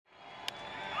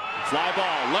Fly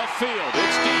ball, left field.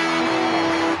 It's deep.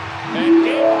 And it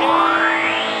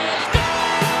is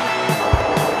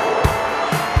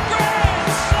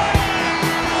grand slam!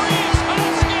 Rhys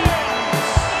Hoskins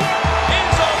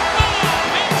is a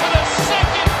bomb into the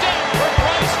second deck for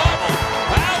Bryce Harper.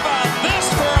 How about this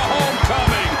for a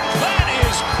homecoming? That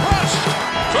is crushed.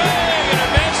 Swing and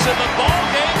a miss, and the ball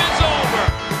game is over.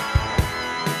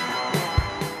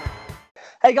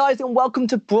 Hey guys, and welcome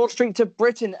to Broad Street to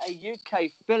Britain, a UK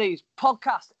Phillies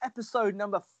podcast, episode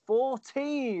number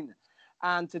 14.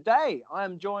 And today I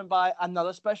am joined by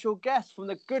another special guest from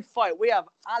the Good Fight. We have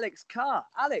Alex Carr.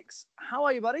 Alex, how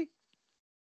are you, buddy?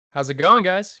 How's it going,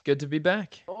 guys? Good to be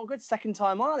back. Oh, good. Second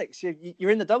time, Alex.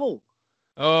 You're in the double.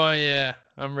 Oh, yeah.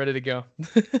 I'm ready to go.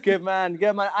 Good man,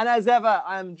 good man. And as ever,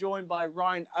 I am joined by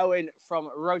Ryan Owen from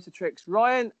Rotatrix.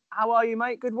 Ryan, how are you,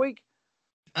 mate? Good week?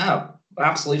 Oh,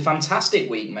 absolutely fantastic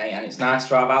week, mate. And it's nice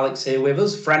to have Alex here with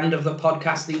us, friend of the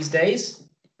podcast these days.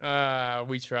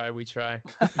 We try.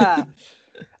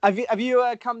 Have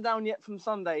you come down yet from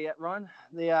Sunday yet, Ryan?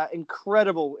 The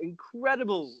incredible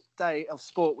day of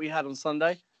sport we had on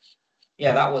Sunday.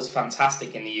 Yeah, that was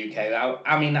fantastic in the UK.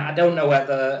 I mean, I don't know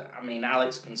whether,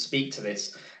 Alex can speak to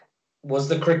this. Was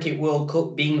the Cricket World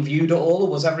Cup being viewed at all, or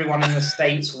was everyone in the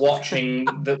States watching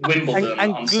the Wimbledon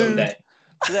and on glued Sunday?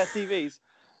 To their TVs.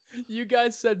 You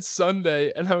guys said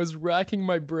Sunday, and I was racking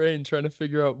my brain trying to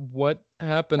figure out what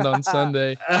happened on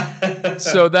Sunday.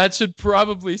 So that should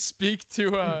probably speak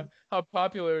to how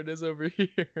popular it is over here.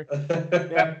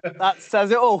 Yeah, that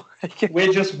says it all.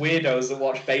 We're just weirdos that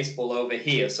watch baseball over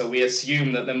here, so we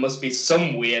assume that there must be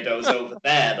some weirdos over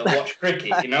there that watch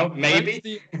cricket, you know?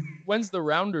 Maybe? When's the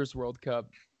Rounders World Cup?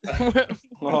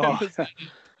 Oh.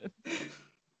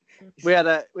 We had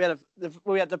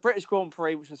the British Grand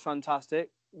Prix, which was fantastic,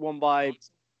 won by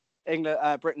England,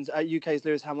 UK's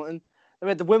Lewis Hamilton. Then we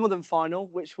had the Wimbledon final,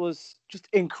 which was just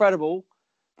incredible.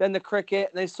 Then the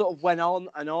cricket, they sort of went on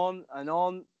and on and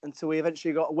on until we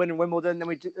eventually got a win in Wimbledon.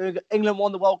 Then England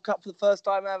won the World Cup for the first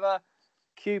time ever.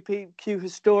 Q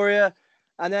Historia,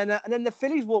 and then the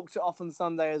Phillies walked it off on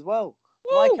Sunday as well.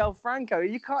 Woo! Michael Franco,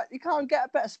 you can't get a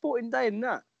better sporting day than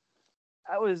that.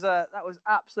 That was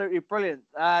absolutely brilliant.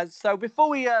 So before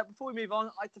we move on,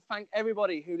 I'd like to thank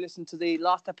everybody who listened to the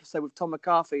last episode with Tom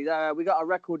McCarthy. We got our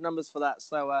record numbers for that,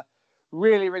 so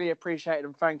really, really appreciate it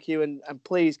and thank you. And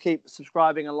please keep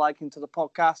subscribing and liking to the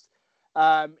podcast.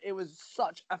 It was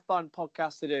such a fun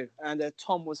podcast to do, and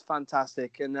Tom was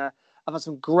fantastic. And I've had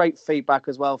some great feedback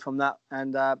as well from that.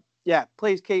 And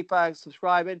please keep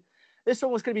subscribing. This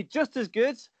one was going to be just as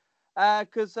good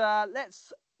because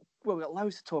we've got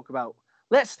loads to talk about.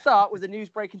 Let's start with the news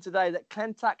breaking today that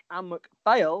Klentak and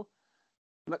MacPhail,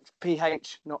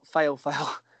 McPH, not fail,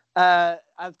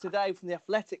 of today from the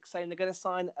Athletic saying they're going to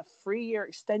sign a 3-year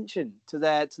extension to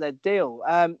their deal.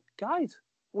 Guys,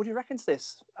 what do you reckon to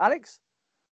this, Alex?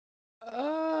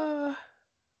 Well,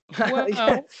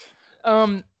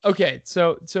 Yeah. Okay,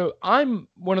 so I'm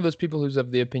one of those people who's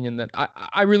of the opinion that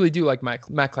I really do like Matt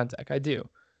Klentak. I do.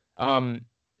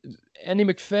 Andy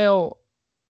MacPhail,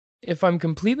 if I'm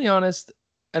completely honest,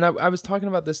 and I was talking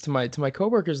about this to my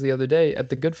coworkers the other day at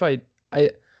the Good Fight,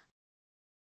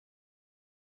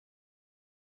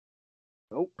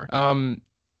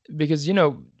 because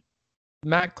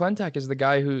Matt Klentak is the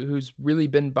guy who's really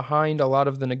been behind a lot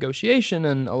of the negotiation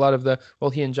and a lot of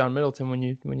he and John Middleton when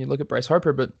you look at Bryce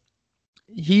Harper, but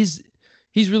he's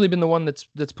really been the one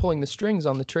that's pulling the strings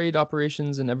on the trade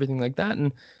operations and everything like that.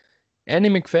 And Andy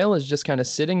MacPhail is just kind of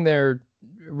sitting there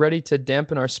ready to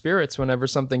dampen our spirits whenever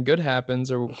something good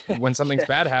happens or when something's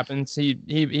bad happens.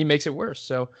 He makes it worse.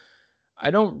 So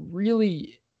I don't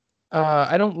really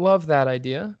I don't love that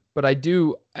idea, but I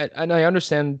do, and I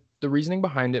understand the reasoning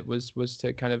behind it was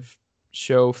to kind of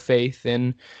show faith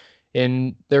in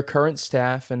their current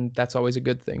staff, and that's always a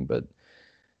good thing. But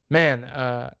man,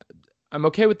 I'm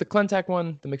okay with the Klentak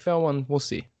one, the MacPhail one. We'll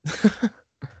see.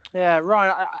 Yeah,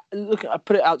 Ryan, I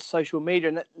put it out to social media,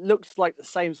 and it looks like the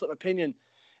same sort of opinion.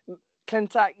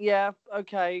 Klentak, yeah,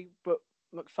 okay, but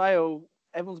MacPhail,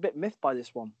 everyone's a bit miffed by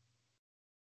this one.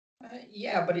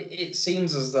 Yeah, but it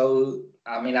seems as though,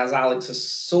 as Alex has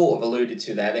sort of alluded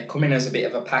to there, they're coming as a bit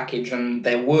of a package and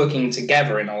they're working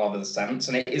together in a lot of the sense,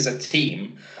 and it is a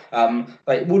team.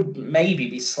 But it would maybe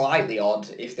be slightly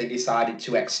odd if they decided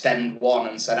to extend one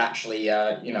and said, actually,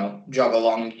 jog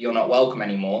along, you're not welcome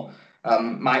anymore.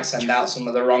 Might send out some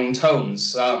of the wrong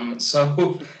tones.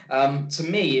 To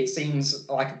me, it seems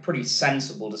like a pretty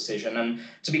sensible decision. And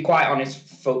to be quite honest,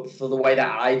 for the way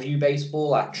that I view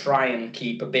baseball, I try and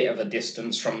keep a bit of a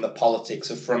distance from the politics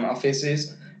of front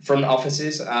offices.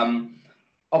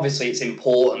 obviously it's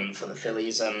important for the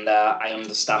Phillies, and I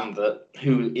understand that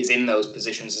who is in those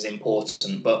positions is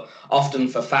important. But often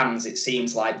for fans, it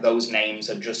seems like those names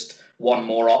are just one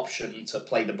more option to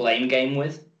play the blame game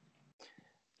with.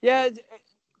 Yeah,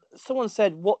 someone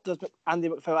said, "What does Andy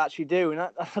McPhail actually do?" And I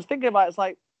was thinking about it, it's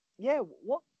like, yeah,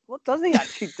 what does he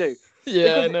actually do?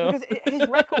 Yeah, I know. Because his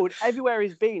record everywhere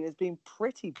he's been has been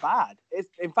pretty bad.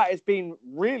 In fact, it's been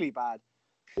really bad.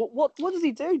 What does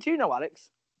he do? Do you know, Alex?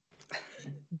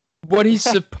 What he's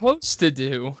supposed to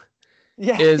do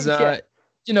is,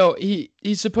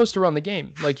 he's supposed to run the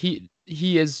game. Like he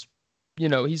is,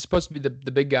 he's supposed to be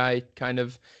the big guy, kind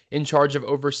of in charge of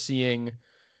overseeing,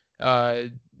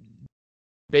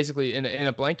 basically in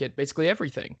a blanket, basically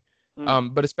everything.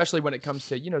 But especially when it comes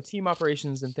to, team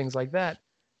operations and things like that.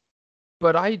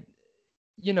 But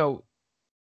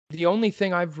the only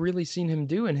thing I've really seen him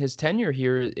do in his tenure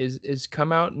here is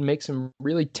come out and make some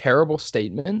really terrible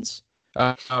statements.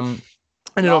 And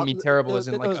I don't mean terrible as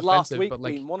in like offensive, but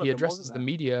like he addresses the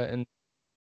media and,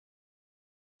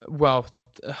 well,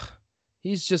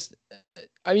 he's just,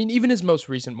 I mean, even his most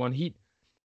recent one,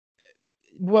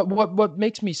 what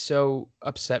makes me so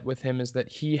upset with him is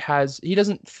that he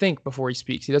doesn't think before he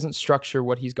speaks. He doesn't structure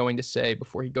what he's going to say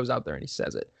before he goes out there and he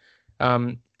says it.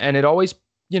 And it always,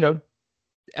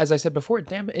 as I said before, it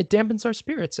dampens our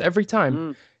spirits every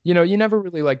time. You never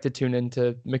really like to tune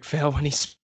into McPhail when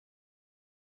he's...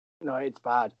 No, it's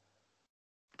bad.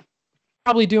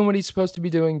 Probably doing what he's supposed to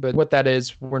be doing, but what that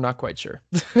is, we're not quite sure.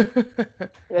 I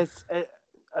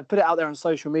put it out there on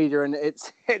social media, and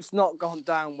it's not gone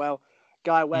down well.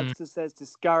 Guy Webster says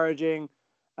discouraging.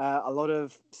 A lot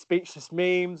of speechless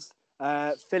memes.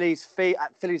 Phillies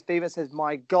Fever says,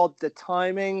 "My God, the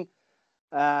timing."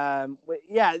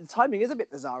 The timing is a bit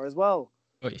bizarre as well.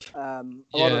 It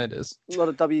is. A lot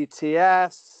of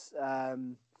WTFs.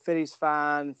 Phillies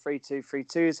fan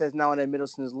 3232 says, "Now I know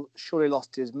Middleton has surely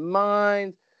lost his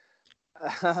mind."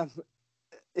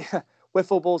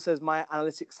 Wiffle Ball says, "My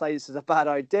analytics say this is a bad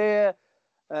idea.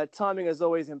 Timing is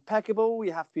always impeccable.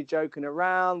 You have to be joking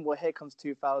around. Well, here comes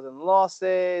 2,000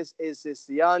 losses. Is this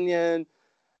the Onion?"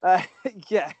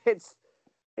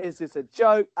 Is this a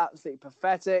joke? Absolutely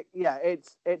pathetic. Yeah,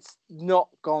 it's not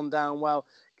gone down well.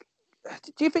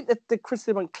 Do you think that the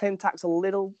criticism on Klimtak's a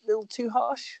little too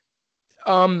harsh?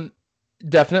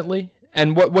 Definitely.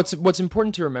 And what's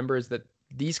important to remember is that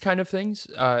these kind of things,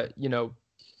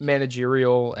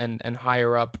 managerial and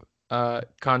higher up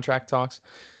contract talks,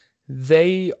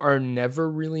 they are never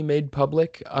really made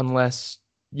public unless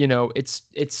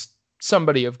it's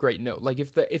somebody of great note. Like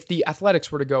if the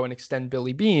Athletics were to go and extend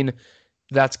Billy Beane,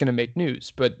 that's going to make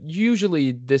news. But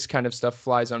usually this kind of stuff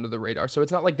flies under the radar, so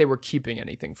it's not like they were keeping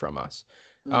anything from us.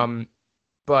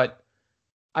 But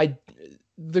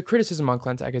the criticism on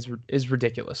Klentak is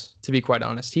ridiculous, to be quite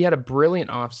honest. He had a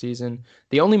brilliant offseason.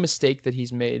 The only mistake that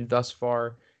he's made thus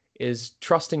far is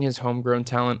trusting his homegrown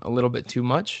talent a little bit too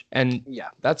much. And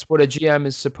that's what a GM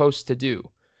is supposed to do.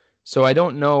 So I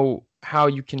don't know how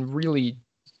you can really,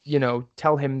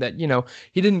 tell him that,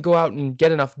 he didn't go out and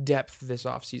get enough depth this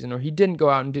offseason, or he didn't go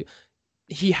out and do...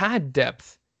 He had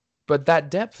depth, but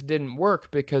that depth didn't work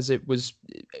because it was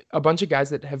a bunch of guys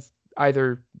that have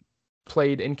either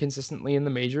played inconsistently in the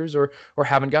majors or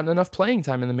haven't gotten enough playing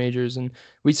time in the majors. And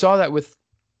we saw that with,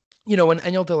 when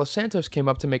Enyel De Los Santos came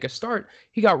up to make a start,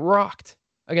 he got rocked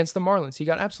against the Marlins. He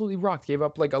got absolutely rocked, gave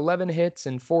up like 11 hits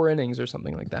in 4 innings or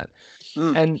something like that.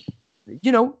 And,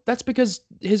 that's because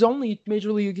his only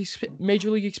major league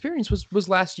experience was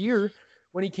last year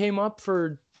when he came up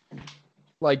for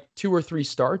like 2 or 3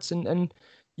 starts and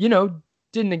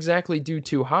didn't exactly do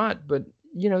too hot, but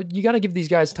you got to give these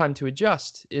guys time to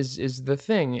adjust is the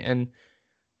thing. And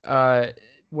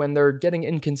when they're getting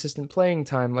inconsistent playing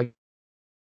time, like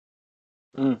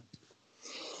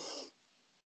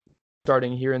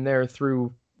starting here and there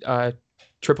through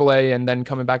AAA and then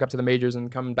coming back up to the majors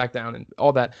and coming back down and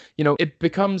all that, it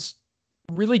becomes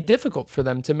really difficult for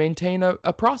them to maintain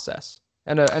a process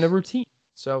and a routine.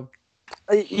 So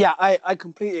I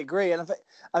completely agree. And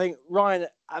I think Ryan,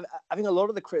 I think a lot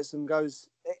of the criticism goes,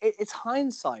 it's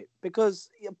hindsight, because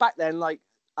back then, like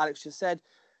Alex just said,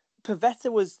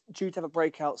 Pivetta was due to have a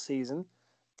breakout season.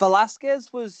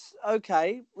 Velasquez was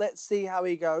okay. Let's see how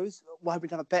he goes. We're hoping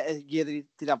to have a better year than he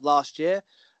did have last year.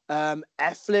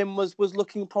 Eflin was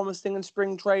looking promising in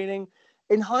spring training.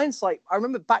 In hindsight, I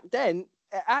remember back then,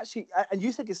 actually, and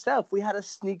you said yourself, we had a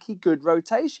sneaky good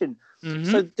rotation.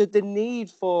 So the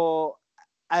need for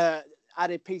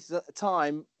added pieces at the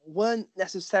time weren't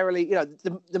necessarily,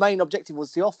 the main objective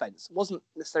was the offense. It wasn't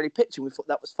necessarily pitching. We thought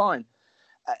that was fine.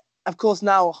 Of course,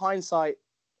 now hindsight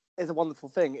is a wonderful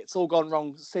thing. It's all gone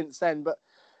wrong since then. But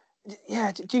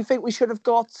Yeah, do you think we should have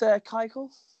got Keuchel?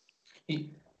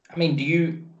 I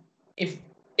mean,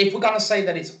 if we're gonna say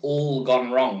that it's all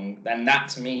gone wrong, then that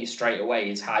to me straight away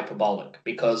is hyperbolic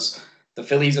because the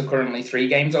Phillies are currently 3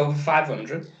 games over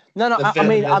 500. No, I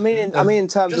mean in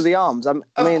terms of the arms. Of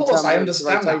course, I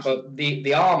understand that, but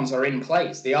the arms are in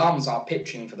place. The arms are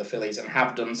pitching for the Phillies and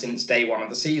have done since day one of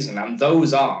the season. And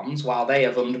those arms, while they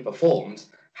have underperformed,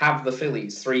 have the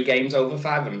Phillies 3 games over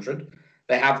 500.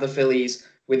 They have the Phillies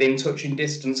within touching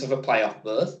distance of a playoff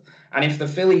berth. And if the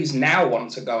Phillies now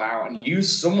want to go out and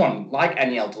use someone like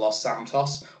Eniel de los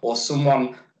Santos or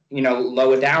someone,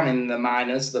 lower down in the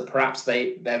minors that perhaps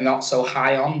they're not so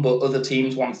high on, but other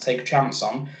teams want to take a chance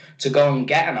on, to go and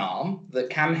get an arm that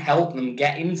can help them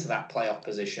get into that playoff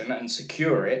position and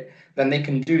secure it, then they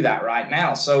can do that right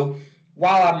now. So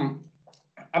while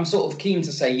I'm sort of keen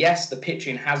to say, yes, the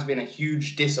pitching has been a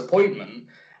huge disappointment,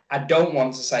 I don't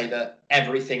want to say that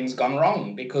everything's gone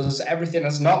wrong because everything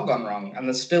has not gone wrong. And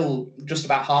there's still just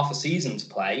about half a season to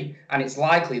play. And it's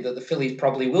likely that the Phillies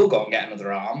probably will go and get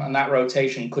another arm and that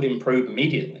rotation could improve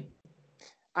immediately.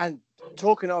 And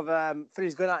talking of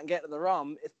Phillies going out and getting another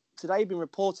arm, it's today been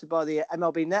reported by the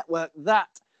MLB Network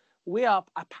that we are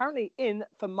apparently in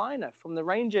for Minor from the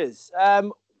Rangers.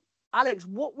 Alex,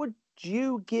 what would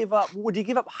you give up? Would you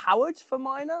give up Howard for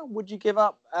Minor? Would you give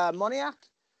up Moniak?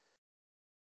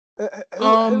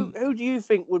 Who do you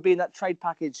think would be in that trade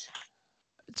package?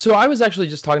 So I was actually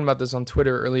just talking about this on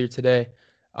Twitter earlier today.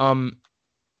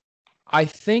 I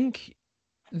think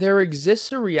there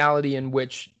exists a reality in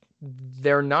which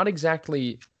they're not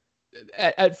exactly...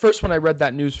 At first, when I read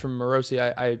that news from Morosi,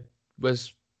 I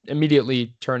was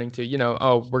immediately turning to,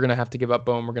 we're going to have to give up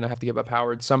Bohm. We're going to have to give up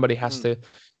Howard. Somebody has to,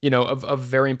 of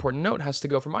very important note, has to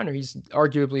go for Minor. He's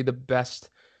arguably the best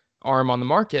arm on the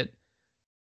market.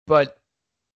 But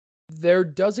there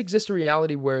does exist a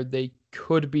reality where they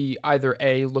could be either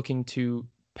A, looking to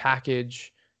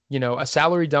package, a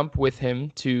salary dump with him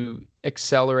to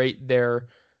accelerate their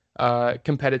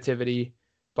competitivity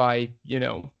by,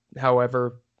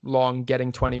 however long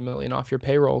getting 20 million off your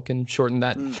payroll can shorten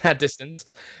that distance.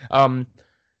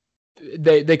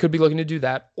 They could be looking to do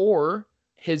that, or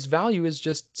his value is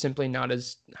just simply not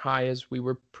as high as we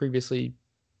were previously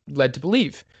led to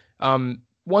believe.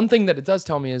 One thing that it does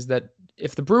tell me is that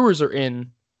if the Brewers are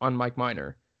in on Mike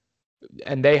Minor,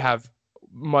 and they have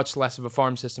much less of a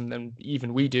farm system than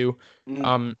even we do,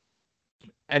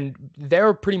 and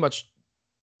they're pretty much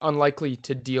unlikely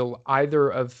to deal either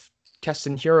of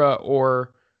Keston Hiura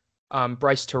or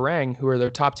Bryce Turang, who are their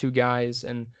top 2 guys,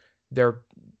 and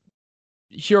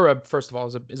Hiura, first of all,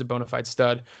 is a bona fide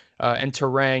stud, and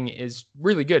Turang is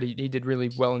really good. He did really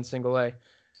well in Single A.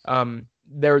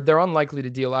 They're unlikely to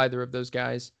deal either of those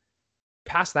guys.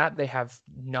 Past that, they have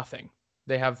nothing.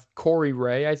 They have Corey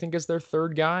Ray, I think, is their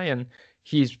 3rd guy, and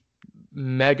he's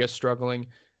mega struggling.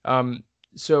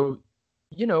 So,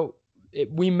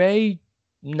 we may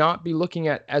not be looking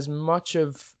at as much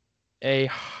of a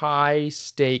high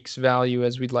stakes value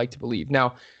as we'd like to believe.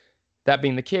 Now, that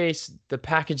being the case, the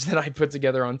package that I put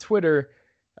together on Twitter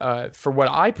for what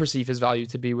I perceive his value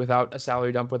to be without a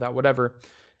salary dump, without whatever,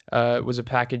 was a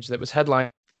package that was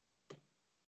headlined.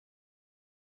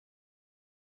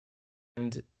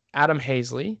 And Adam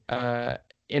Hazley,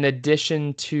 in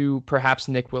addition to perhaps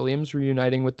Nick Williams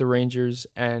reuniting with the Rangers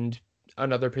and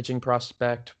another pitching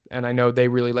prospect, and I know they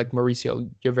really like Mauricio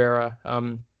Rivera,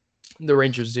 the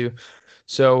Rangers do.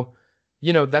 So,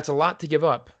 that's a lot to give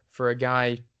up for a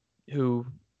guy who,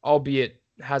 albeit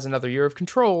has another year of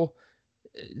control,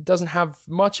 doesn't have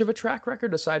much of a track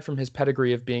record aside from his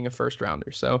pedigree of being a first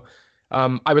rounder. So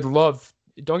I would love,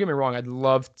 don't get me wrong, I'd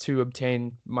love to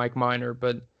obtain Mike Minor,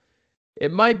 but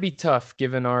it might be tough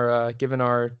given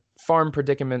our farm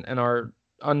predicament and our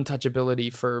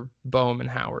untouchability for Bohm and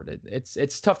Howard.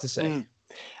 It's tough to say.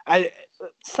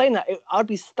 Saying that, I'd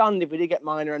be stunned if we did get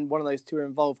Minor and one of those 2 are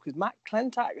involved, because Matt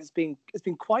Klentak has been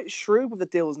quite shrewd with the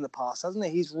deals in the past, hasn't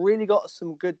he? He's really got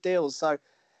some good deals. So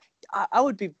I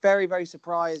would be very, very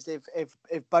surprised if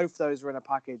both those were in a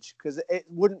package, because it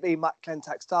wouldn't be Matt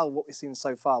Klentak style what we've seen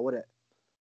so far, would it?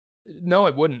 No,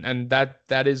 it wouldn't, and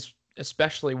that is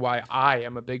especially why I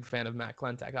am a big fan of Matt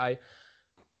Klentak.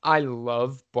 I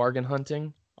love bargain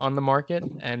hunting on the market,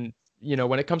 and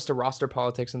when it comes to roster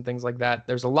politics and things like that,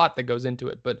 there's a lot that goes into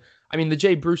it. But I mean, the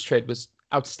Jay Bruce trade was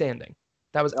outstanding.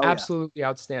 That was absolutely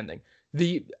outstanding.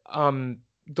 The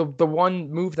one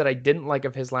move that I didn't like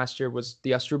of his last year was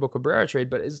the Asdrubal Cabrera trade.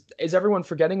 But is everyone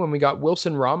forgetting when we got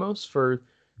Wilson Ramos for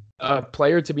a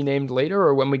player to be named later,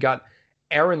 or when we got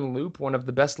Aaron Loop, one of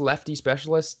the best lefty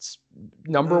specialists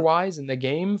number-wise in the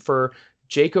game, for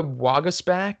Jacob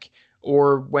Waguespack,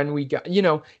 or when we got,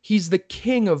 he's the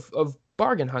king of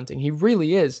bargain hunting. He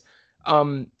really is.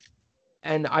 And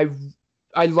I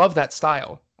love that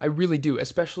style. I really do,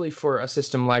 especially for a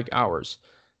system like ours.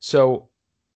 So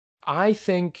I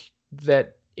think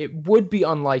that it would be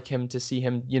unlike him to see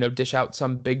him, dish out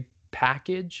some big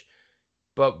package,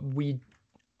 but we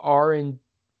are in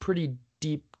pretty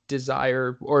deep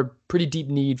desire or pretty deep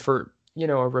need for, a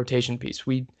rotation piece.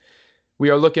 We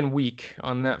are looking weak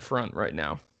on that front right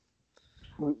now.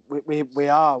 We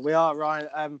are,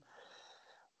 Ryan.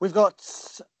 We've got,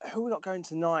 who we got going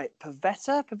tonight?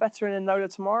 Pavetta and Nola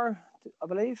tomorrow, I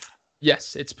believe.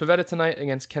 Yes, it's Pavetta tonight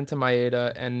against Kenta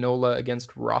Maeda and Nola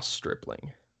against Ross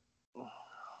Stripling.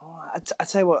 I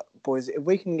tell you what, boys, if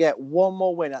we can get one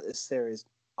more win at this series,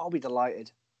 I'll be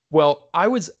delighted. Well,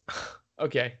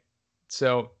 okay.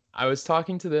 So I was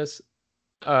talking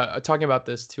about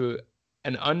this to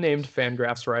an unnamed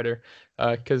Fangraphs writer,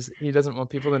 because he doesn't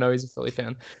want people to know he's a Philly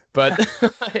fan. But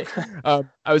I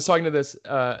was talking about this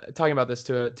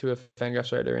to a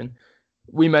Fangraphs writer, and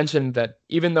we mentioned that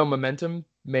even though momentum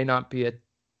may not be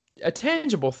a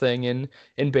tangible thing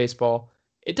in baseball,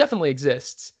 it definitely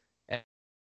exists.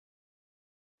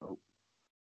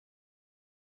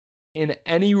 In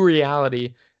any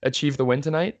reality, achieve the win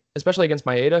tonight, especially against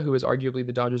Maeda, who is arguably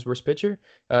the Dodgers' worst pitcher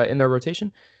in their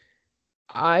rotation.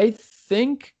 I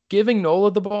think giving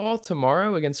Nola the ball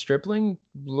tomorrow against Stripling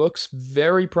looks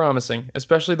very promising,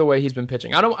 especially the way he's been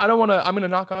pitching. I don't want to. I'm going to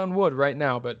knock on wood right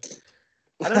now, but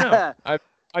I don't know.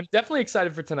 I'm definitely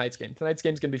excited for tonight's game. Tonight's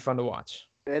game's going to be fun to watch.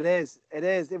 It is.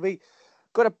 If we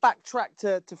got to backtrack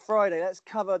to Friday, let's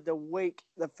cover the week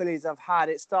the Phillies have had.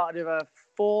 It started with a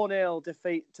 4-0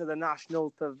 defeat to the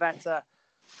Nationals. Pavetta.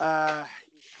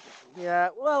 Yeah,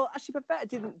 well, actually, Pavetta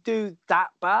didn't do that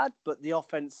bad, but the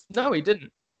offense. No, he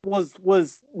didn't.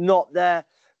 Was not there.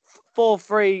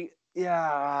 4-3.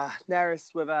 Yeah,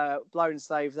 Neris with a blown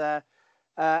save there.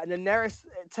 And then Neris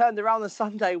turned around on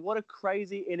Sunday. What a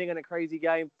crazy inning and a crazy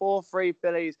game. 4-3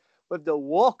 Phillies with the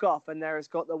walk-off, and Neris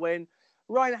got the win.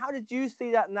 Ryan, how did you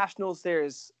see that National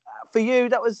Series? For you,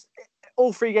 that was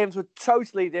all three games were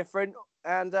totally different,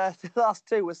 and the last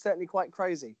two were certainly quite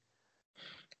crazy.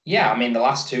 Yeah, I mean, the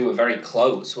last two were very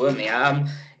close, weren't they?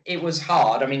 It was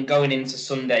hard. I mean, going into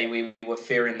Sunday, we were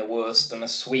fearing the worst, and a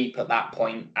sweep at that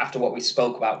point, after what we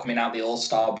spoke about coming out the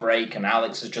All-Star break, and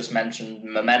Alex has just mentioned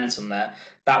momentum there,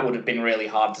 that would have been really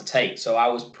hard to take. So I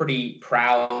was pretty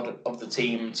proud of the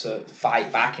team to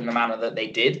fight back in the manner that they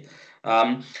did.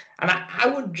 And I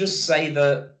would just say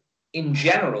that, in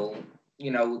general,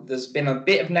 there's been a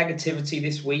bit of negativity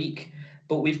this week,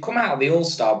 but we've come out of the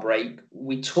All-Star break.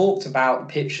 We talked about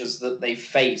the pitchers that they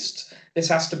faced. This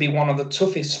has to be one of the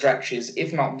toughest stretches,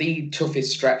 if not the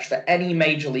toughest stretch for any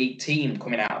major league team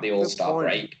coming out of the All-Star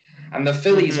break. And the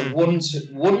Phillies have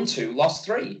won two, lost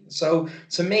three. So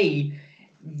to me,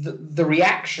 the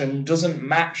reaction doesn't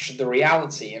match the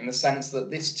reality in the sense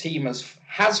that this team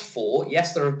has fought.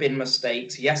 Yes, there have been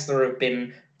mistakes. Yes, there have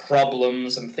been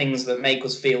problems and things that make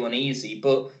us feel uneasy,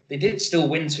 but they did still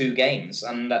win two games.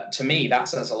 And to me, that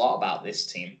says a lot about this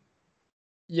team.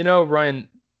 Ryan,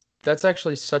 that's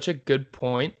actually such a good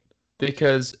point,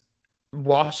 because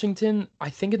Washington, I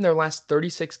think in their last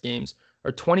 36 games,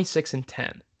 are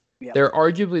 26-10. Yeah. They're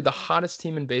arguably the hottest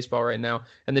team in baseball right now,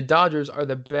 and the Dodgers are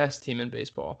the best team in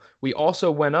baseball. We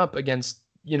also went up against,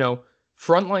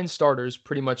 frontline starters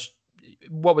pretty much.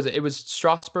 What was it? It was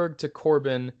Strasburg to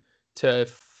Corbin to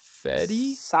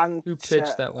Fedde, who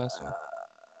pitched that last one.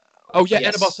 Oh, yeah,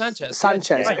 yes. Anibal Sanchez.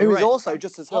 Right, who was also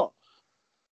just as hot.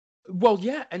 Well,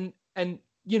 yeah, and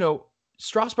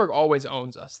Strasburg always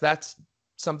owns us. That's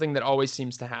something that always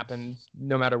seems to happen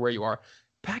no matter where you are.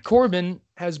 Pat Corbin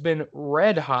has been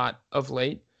red hot of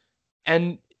late.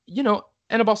 And,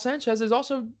 Anibal Sanchez is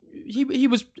also, he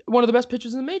was one of the best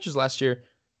pitchers in the majors last year,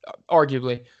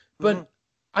 arguably. But,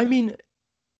 I mean,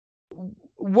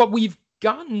 what we've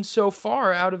gotten so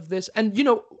far out of this, and,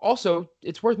 also,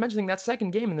 it's worth mentioning that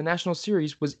second game in the National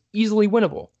Series was easily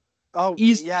winnable. Oh,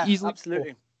 yeah, easily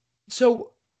absolutely. Winnable.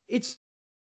 So it's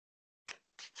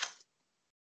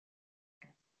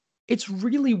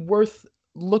really worth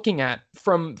looking at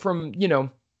from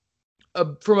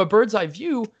a bird's eye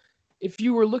view. If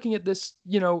you were looking at this,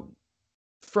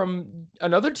 from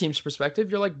another team's perspective,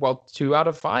 you're like, well, 2 out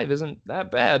of 5 isn't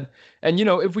that bad. And,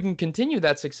 if we can continue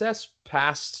that success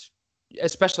past,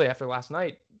 especially after last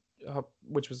night,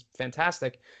 which was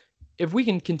fantastic, if we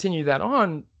can continue that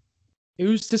on,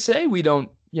 who's to say we don't,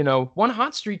 one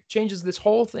hot streak changes this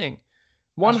whole thing.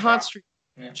 One hot streak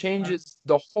changes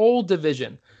the whole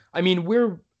division. I mean,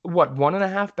 we're,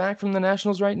 1.5 back from the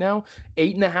Nationals right now?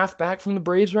 8.5 back from the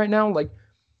Braves right now? Like,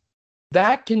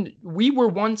 we were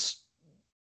once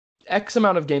X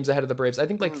amount of games ahead of the Braves. I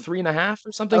think like 3.5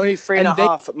 or something. Only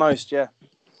 3.5 at most, yeah.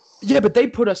 Yeah, but they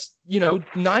put us,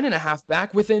 9.5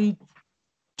 back within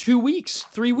 2 weeks,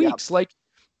 3 weeks. Yeah. Like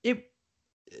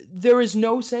there is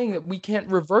no saying that we can't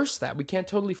reverse that. We can't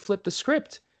totally flip the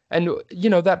script. And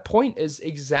that point is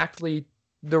exactly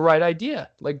the right idea.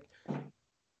 Like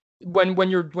when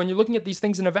you're looking at these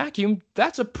things in a vacuum,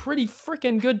 that's a pretty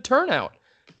freaking good turnout.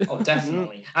 Oh,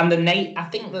 definitely. And I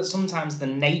think that sometimes the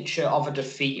nature of a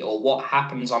defeat or what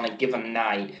happens on a given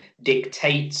night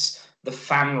dictates the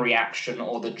fan reaction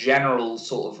or the general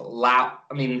sort of loud.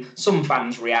 I mean, some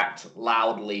fans react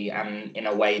loudly and in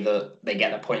a way that they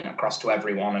get the point across to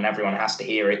everyone and everyone has to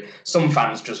hear it. Some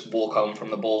fans just walk home from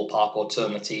the ballpark or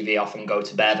turn the TV off and go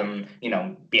to bed and,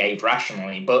 behave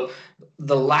rationally. But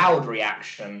the loud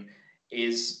reaction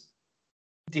is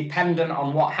dependent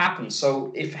on what happens.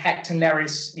 So if Hector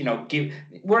Neris,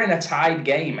 we're in a tied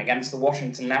game against the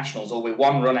Washington Nationals, or we're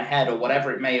one run ahead, or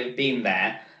whatever it may have been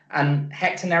there, and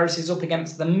Hector Neris is up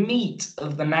against the meat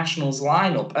of the Nationals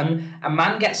lineup, and a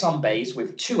man gets on base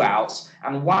with 2 outs,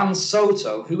 and Juan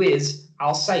Soto, who is,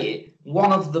 I'll say it,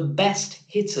 one of the best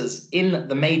hitters in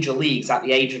the major leagues at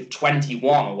the age of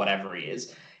 21 or whatever he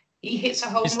is, he hits a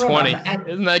home run. He's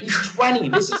 20. Isn't that he's 20.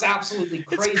 This is absolutely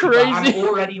crazy. It's crazy. But I'm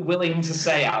already willing to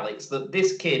say, Alex, that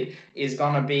this kid is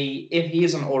going to be, if he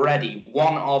isn't already,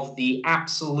 one of the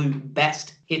absolute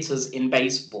best hitters in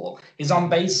baseball. His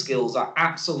on-base skills are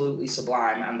absolutely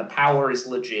sublime, and the power is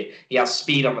legit. He has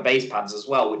speed on the base pads as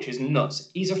well, which is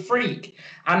nuts. He's a freak.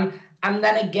 And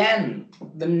then again,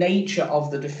 the nature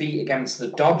of the defeat against the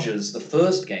Dodgers, the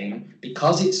first game,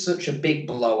 because it's such a big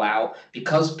blowout,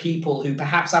 because people who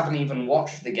perhaps haven't even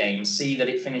watched the game see that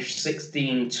it finished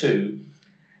 16-2,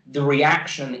 the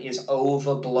reaction is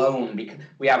overblown. Because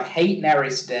we have hate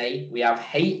Neris Day, we have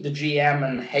hate the GM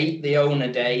and hate the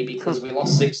owner day because we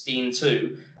lost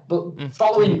 16-2. But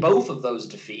following both of those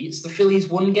defeats, the Phillies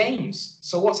won games.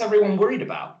 So what's everyone worried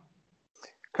about?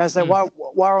 So while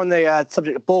we're on the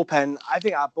subject of bullpen, I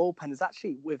think our bullpen is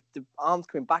actually, with the arms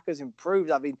coming back, has improved.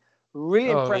 I've been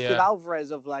really impressed with Alvarez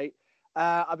of late.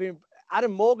 Adam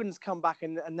Morgan's come back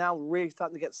and now really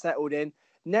starting to get settled in.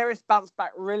 Neris bounced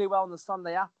back really well on the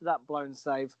Sunday after that blown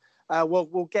save.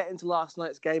 We'll get into last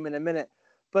night's game in a minute.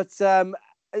 But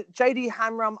JD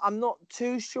Hamram, I'm not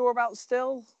too sure about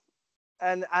still,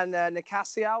 and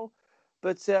Nicasio.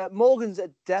 But Morgan's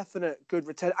a definite good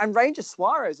return. And Ranger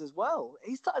Suarez as well.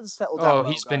 He's starting to settle down.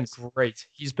 He's been great.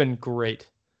 He's been great.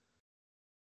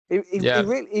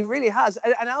 He really has.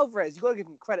 And Alvarez, you've got to give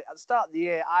him credit. At the start of the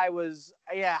year, I was,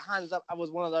 hands up, I was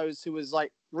one of those who was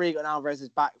like really on Alvarez's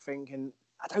back thinking,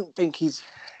 I don't think he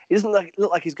doesn't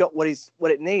look like he's got what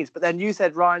it needs. But then you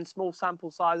said, Ryan, small sample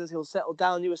sizes, he'll settle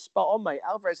down. You were spot on, mate.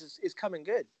 Alvarez is coming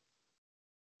good.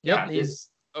 Yep, he's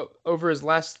over his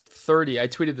last 30. I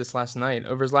tweeted this last night.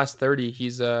 Over his last 30,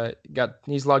 he's logged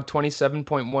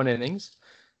 27.1 innings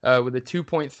with a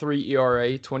 2.3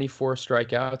 ERA, 24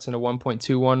 strikeouts, and a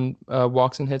 1.21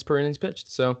 walks and hits per innings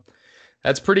pitched. So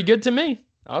that's pretty good to me.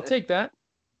 I'll take that.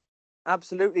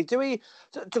 Absolutely. Do we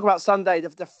talk about Sunday,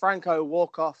 the Franco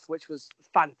walk-off, which was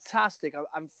fantastic?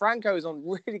 And Franco is on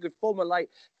really good form. Like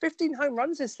 15 home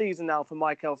runs this season now for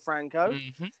Maikel Franco.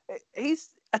 Mm-hmm.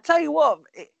 I tell you what,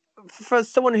 for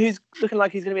someone who's looking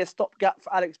like he's going to be a stopgap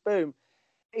for Alex Boom,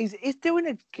 he's doing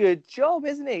a good job,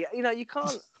 isn't he? You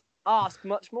can't ask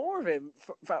much more of him.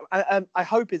 I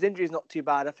hope his injury is not too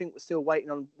bad. I think we're still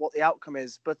waiting on what the outcome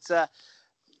is. But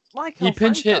he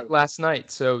pinch hit last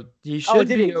night, so he should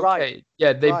be okay. Right.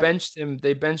 Yeah, they benched him.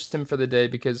 They benched him for the day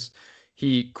because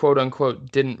he quote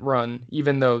unquote didn't run,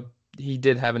 even though he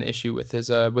did have an issue with his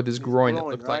groin. It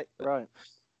looked like. Right.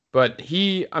 But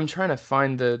I'm trying to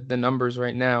find the numbers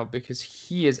right now because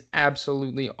he is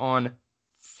absolutely on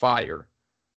fire.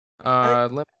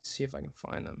 Let me see if I can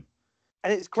find them.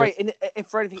 And it's great. And if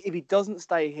for anything, if he doesn't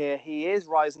stay here, he is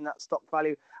rising that stock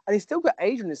value, and he's still got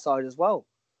age on his side as well.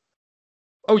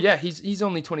 Oh yeah, he's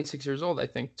only 26 years old, I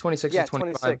think. 26 or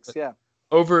 25. 26, yeah.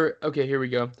 Here we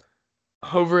go.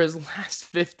 Over his last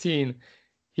 15,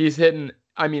 he's hitting.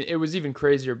 I mean, it was even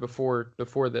crazier before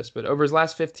this, but over his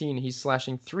last 15, he's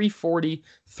slashing 340,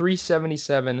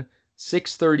 377,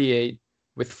 638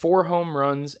 with 4 home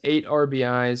runs, 8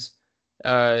 RBIs,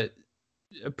 a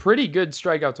pretty good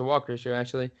strikeout to walk ratio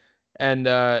actually,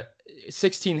 and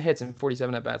 16 hits and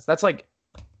 47 at bats. That's like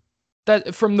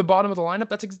that from the bottom of the lineup.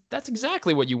 That's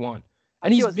exactly what you want,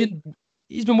 and he's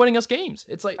been winning us games.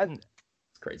 It's like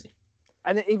it's crazy.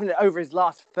 And even over his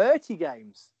last 30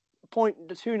 games.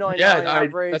 .299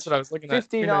 average. That's what I was looking at.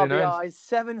 15 RBIs,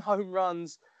 7 home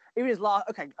runs. Even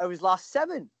over his last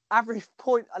 7, average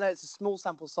point. I know it's a small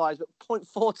sample size, but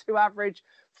 0.42 average,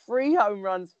 3 home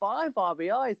runs, 5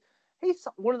 RBIs. He's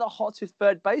one of the hottest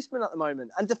third basemen at the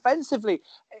moment. And defensively,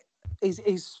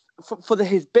 he's for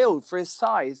his build, for his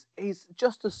size, he's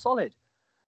just as solid.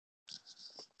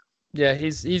 Yeah,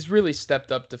 he's really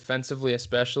stepped up defensively,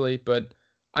 especially. But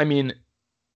I mean,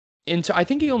 I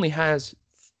think he only has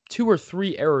 2 or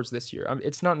 3 errors this year.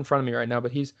 It's not in front of me right now,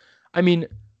 but he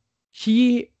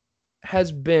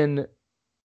has been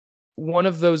one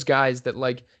of those guys that,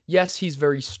 like, yes, he's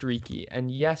very streaky, and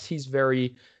yes, he's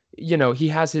very, he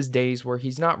has his days where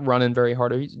he's not running very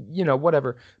hard, or he's,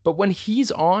 whatever. But when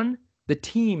he's on, the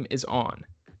team is on.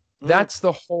 That's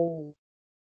the whole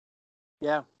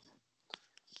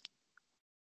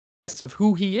of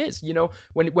who he is.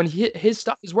 When his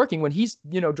stuff is working, when he's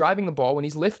driving the ball, when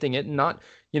he's lifting it and not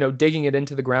digging it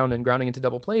into the ground and grounding into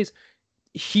double plays,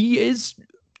 he is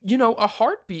a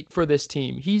heartbeat for this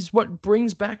team. He's what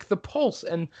brings back the pulse.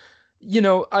 And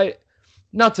I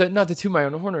not to toot my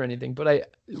own horn or anything, but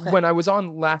when I was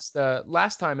on last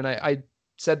time, and I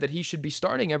said that he should be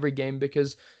starting every game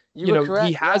because correct,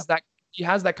 he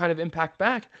has that kind of impact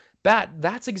bat.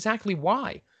 That's exactly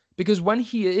why. Because when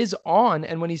he is on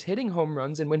and when he's hitting home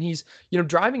runs and when he's,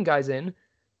 driving guys in,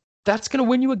 that's going to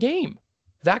win you a game.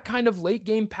 That kind of late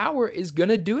game power is going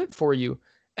to do it for you.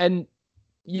 And,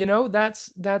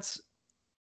 that's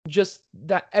just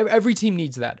that. Every team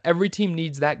needs that. Every team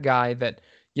needs that guy that,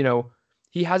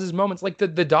 he has his moments. Like the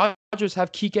Dodgers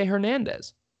have Kike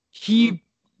Hernandez. He,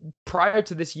 prior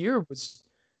to this year, was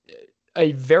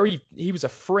he was a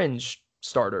fringe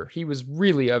starter. He was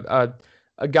really a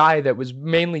guy that was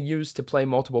mainly used to play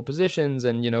multiple positions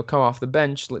and, come off the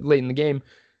bench late in the game.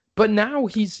 But now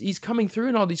he's coming through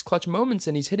in all these clutch moments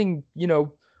and he's hitting,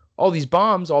 all these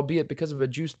bombs, albeit because of a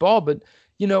juiced ball. But,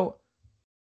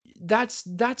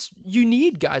 that's you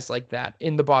need guys like that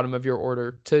in the bottom of your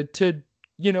order to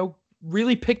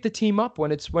really pick the team up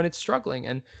when it's struggling.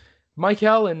 And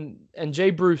Michael and Jay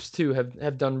Bruce too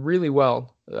have done really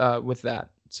well with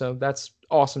that. So that's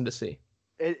awesome to see.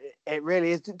 It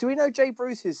really is. Do we know Jay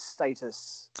Bruce's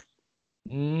status?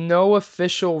 No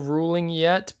official ruling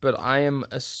yet, but I am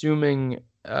assuming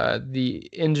the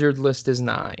injured list is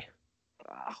nigh.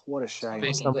 What a shame.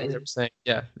 Based on what they're saying,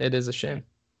 yeah, it is a shame.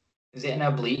 Is it an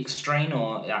oblique strain,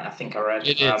 or I think I read?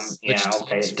 It is.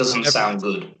 Okay. It doesn't sound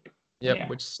good. Yep, yeah.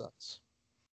 Which sucks.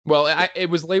 Well, it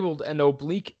was labeled an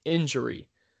oblique injury.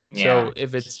 Yeah. So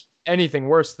if it's anything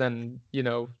worse than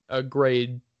a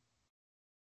grade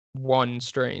 1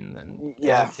 strain, then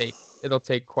it'll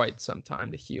take quite some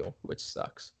time to heal, which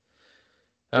sucks.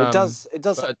 It does.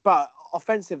 But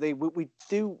offensively, we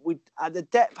the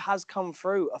depth has come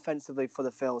through offensively for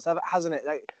the Phils, hasn't it?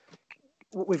 Like,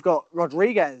 we've got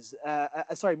Rodriguez,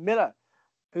 Miller,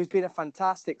 who's been a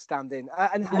fantastic stand-in,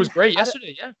 and who was great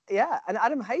yesterday. Yeah, and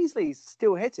Adam Hazley's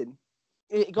still hitting.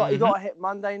 He got a hit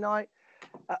Monday night.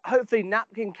 Hopefully,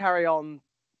 Knapp can carry on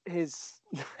his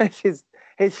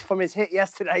from his hit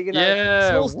yesterday.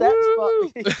 Small steps,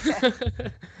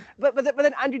 but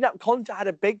then Andrew Knapp Concha had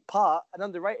a big part, an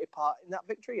underrated part in that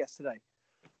victory yesterday.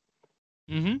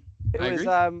 It was.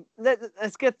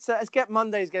 Let's get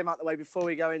Monday's game out of the way before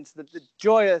we go into the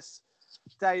joyous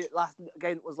day.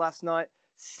 Game that was last night.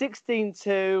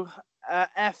 16-2.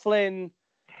 Eflin.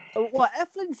 Well,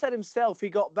 Eflin said himself he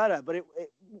got better, but it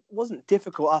wasn't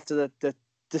difficult after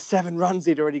the 7 runs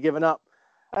he'd already given up.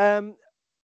 A note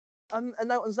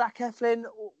on Zach Eflin.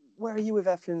 Where are you with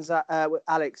Eflin, with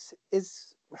Alex? Do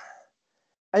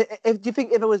you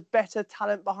think if there was better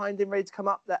talent behind him ready to come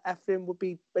up, that Eflin would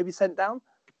be maybe sent down?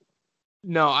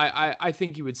 No, I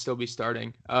think he would still be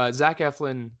starting. Zach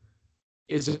Eflin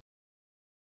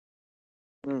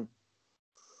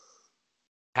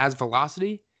has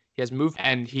velocity, he has movement,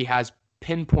 and he has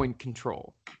pinpoint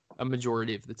control a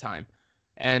majority of the time.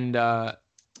 And,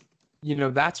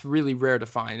 that's really rare to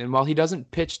find. And while he doesn't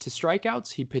pitch to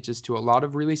strikeouts, he pitches to a lot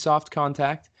of really soft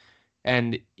contact,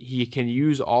 and he can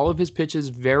use all of his pitches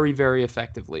very, very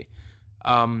effectively.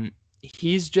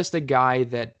 He's just a guy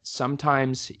that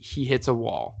sometimes he hits a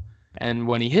wall. And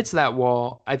when he hits that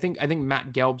wall, I think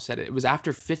Matt Gelb said it was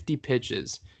after 50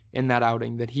 pitches in that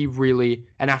outing that he really,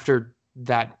 and after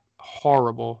that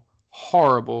horrible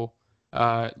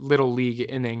little league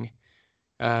inning,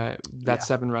 that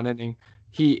 7-run inning,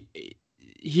 he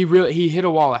hit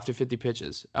a wall after 50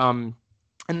 pitches. And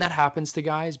that happens to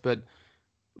guys, but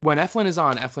when Eflin is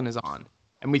on, Eflin is on.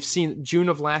 And we've seen June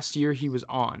of last year, he was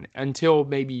on. Until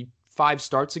maybe 5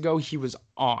 starts ago, he was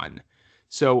on.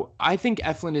 So I think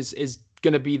Eflin is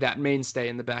going to be that mainstay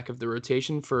in the back of the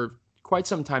rotation for quite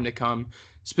some time to come,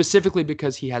 specifically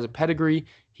because he has a pedigree.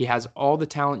 He has all the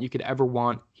talent you could ever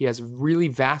want. He has a really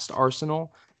vast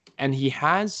arsenal, and he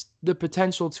has the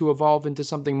potential to evolve into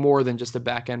something more than just a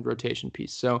back-end rotation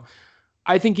piece. So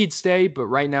I think he'd stay, but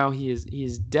right now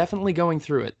he's definitely going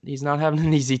through it. He's not having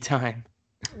an easy time.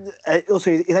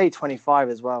 Also, he's only 25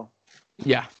 as well.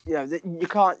 Yeah. Yeah, you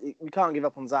can't give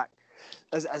up on Zach,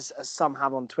 as some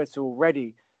have on Twitter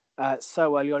already.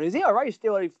 So early on, is he all right?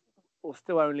 Still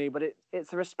only, but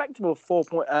it's a respectable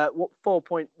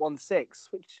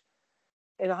 4.16, which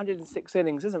in 106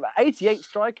 innings isn't bad. 88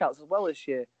 strikeouts as well this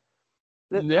year.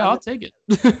 Yeah, I'll take it.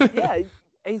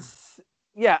 And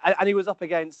he was up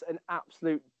against an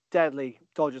absolute deadly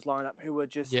Dodgers lineup who were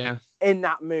just in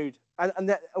that mood,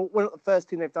 and we're not the first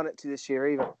team they've done it to this year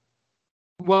either.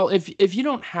 Well, if you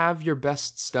don't have your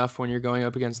best stuff when you're going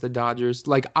up against the Dodgers,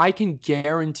 like I can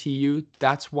guarantee you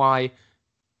that's why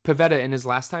Pivetta in his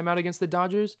last time out against the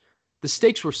Dodgers, the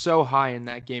stakes were so high in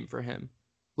that game for him.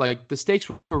 Like the stakes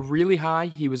were really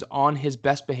high. He was on his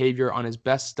best behavior, on his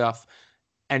best stuff,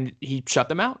 and he shut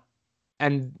them out.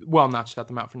 And well, not shut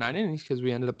them out for 9 innings because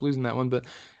we ended up losing that one, but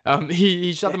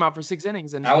he shut them out for 6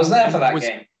 innings. And I was there for that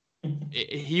game.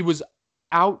 He was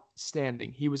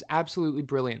outstanding. He was absolutely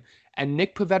brilliant. And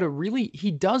Nick Pivetta he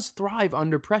does thrive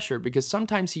under pressure because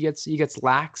sometimes he gets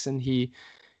lax and he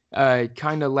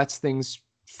kind of lets things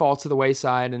fall to the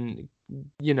wayside and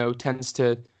tends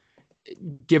to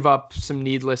give up some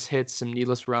needless hits, some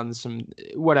needless runs, some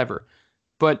whatever.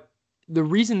 But the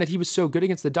reason that he was so good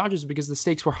against the Dodgers is because the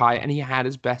stakes were high and he had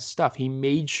his best stuff. He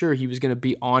made sure he was going to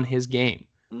be on his game.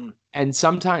 And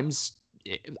sometimes,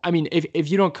 I mean, if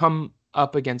you don't come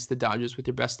up against the Dodgers with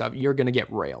your best stuff, you're going to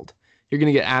get railed. You're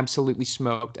going to get absolutely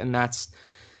smoked. And that's,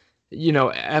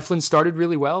 Eflin started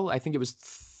really well. I think it was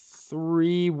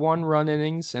 3 one-run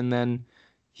innings, and then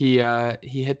he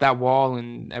hit that wall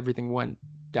and everything went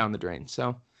down the drain.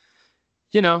 So,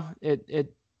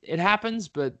 it happens,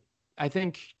 but I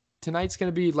think tonight's going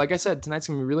to be, like I said, tonight's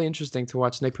going to be really interesting to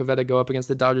watch Nick Pivetta go up against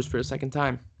the Dodgers for a second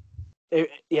time.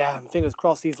 Fingers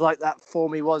crossed he's like that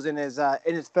form he was in his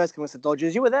first game with the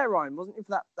Dodgers. You were there, Ryan, wasn't you,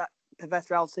 for that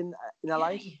Pivetta out in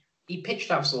LA? He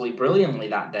pitched absolutely brilliantly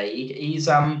that day. He's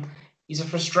a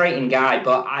frustrating guy,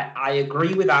 but I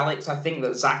agree with Alex. I think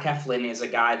that Zach Eflin is a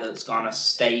guy that's going to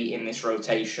stay in this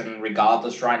rotation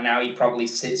regardless right now. He probably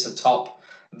sits atop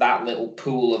that little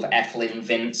pool of Eflin,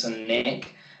 Vince, and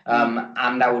Nick.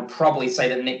 And I would probably say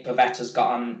that Nick Pivetta's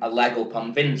got a leg up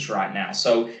on Vince right now.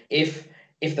 So if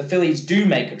the Phillies do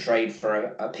make a trade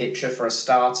for a pitcher, for a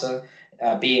starter,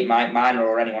 be it Mike Minor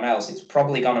or anyone else, it's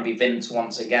probably going to be Vince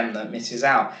once again that misses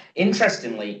out.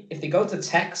 Interestingly, if they go to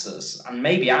Texas, and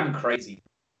maybe I'm crazy,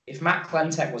 if Matt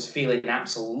Klentak was feeling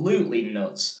absolutely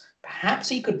nuts, perhaps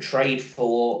he could trade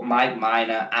for Mike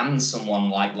Minor and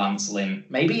someone like Lance Lynn.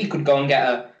 Maybe he could go and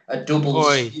get a double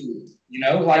steal.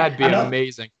 That'd be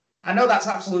amazing. I know that's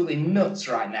absolutely nuts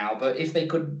right now, but if they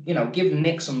could, give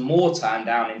Nick some more time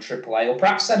down in AAA, or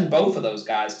perhaps send both of those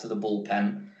guys to the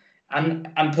bullpen.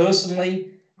 And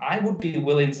personally, I would be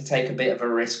willing to take a bit of a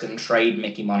risk and trade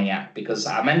Mickey Moniak, because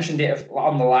I mentioned it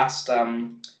on the last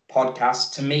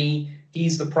podcast. To me,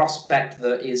 he's the prospect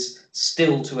that is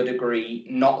still, to a degree,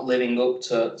 not living up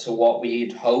to what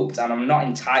we'd hoped, and I'm not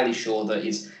entirely sure that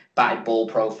his batted ball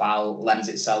profile lends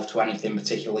itself to anything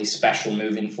particularly special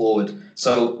moving forward.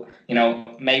 So,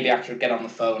 maybe I should get on the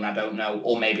phone, I don't know,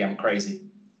 or maybe I'm crazy.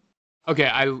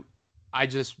 Okay, I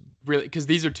just really, because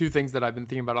these are two things that I've been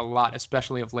thinking about a lot,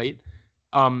 especially of late.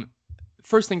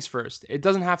 First things first, it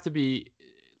doesn't have to be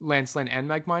Lance Lynn and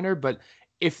Mike Minor, but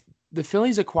if the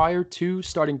Phillies acquire 2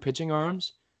 starting pitching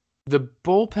arms, the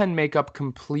bullpen makeup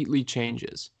completely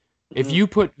changes. If you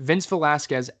put Vince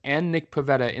Velasquez and Nick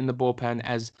Pivetta in the bullpen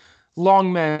as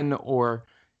longmen or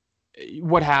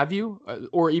what have you,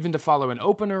 or even to follow an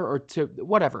opener or to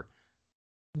whatever,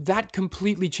 that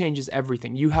completely changes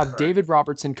everything. You have David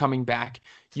Robertson coming back.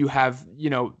 You have,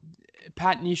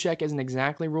 Pat Neshek isn't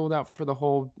exactly ruled out for the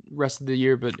whole rest of the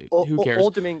year, but who cares?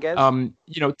 Or Dominguez.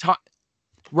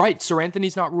 Right. Sir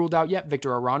Anthony's not ruled out yet.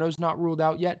 Victor Arano's not ruled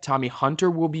out yet. Tommy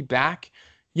Hunter will be back.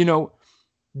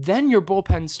 Then your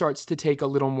bullpen starts to take a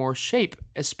little more shape,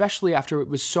 especially after it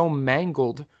was so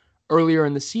mangled earlier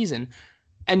in the season.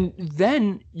 And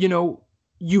then,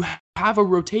 you have a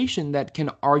rotation that can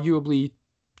arguably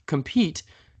compete,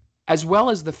 as well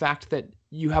as the fact that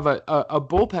you have a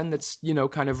bullpen that's,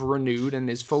 kind of renewed and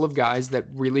is full of guys that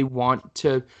really want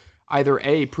to either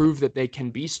A, prove that they can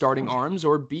be starting arms,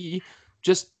 or B,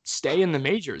 just stay in the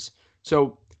majors.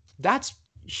 So that's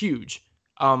huge.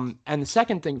 And the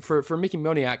second thing for Mickey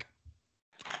Moniak,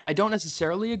 I don't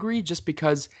necessarily agree, just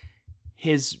because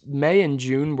his May and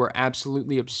June were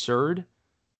absolutely absurd.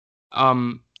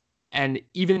 And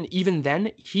even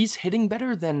then, he's hitting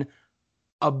better than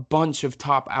a bunch of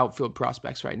top outfield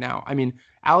prospects right now. I mean,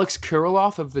 Alex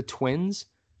Kirilloff of the Twins,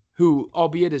 who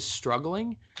albeit is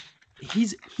struggling,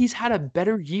 he's had a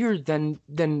better year than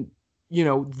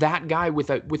that guy with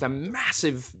a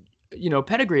massive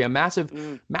pedigree, a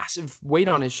massive weight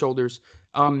on his shoulders.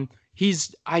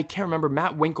 I can't remember,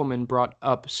 Matt Winkelman brought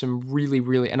up some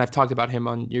really, and I've talked about him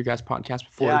on your guys' podcast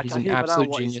before. Yeah, he's an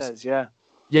absolute genius. He says, yeah.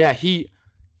 Yeah, he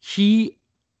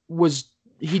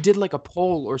did like a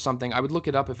poll or something. I would look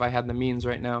it up if I had the means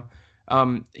right now.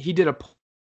 He did a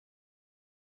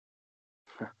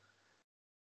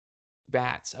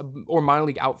bats or minor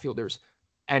league outfielders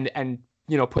and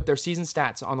put their season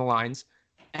stats on the lines,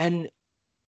 and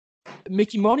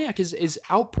Mickey Moniak is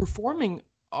outperforming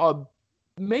a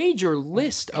major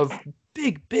list of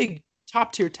big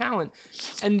top tier talent.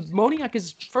 And Moniak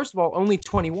is, first of all, only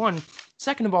 21.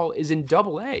 Second of all, is in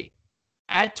Double-A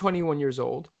at 21 years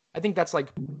old. I think that's like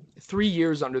 3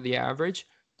 years under the average.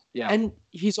 Yeah. And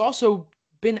he's also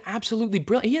been absolutely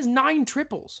brilliant. He has 9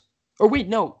 triples. Or wait,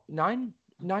 no, 9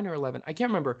 or 11. I can't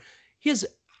remember. He has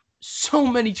so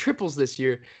many triples this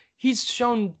year. He's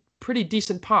shown pretty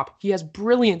decent pop. He has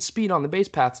brilliant speed on the base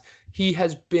paths. He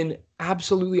has been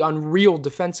absolutely unreal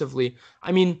defensively.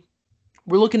 I mean,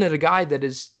 we're looking at a guy that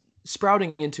is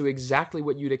sprouting into exactly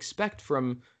what you'd expect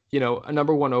from, a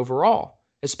number 1 overall,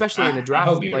 especially in a draft.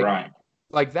 I hope you're right.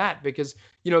 Like that, because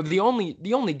the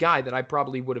only guy that I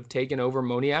probably would have taken over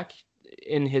Moniak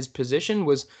in his position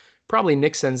was probably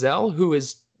Nick Senzel, who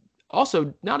is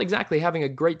also not exactly having a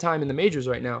great time in the majors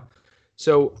right now.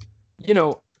 So,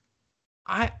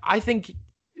 I think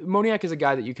Moniak is a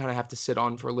guy that you kind of have to sit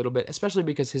on for a little bit, especially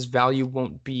because his value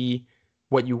won't be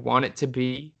what you want it to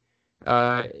be.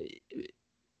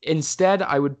 Instead,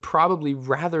 I would probably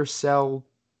rather sell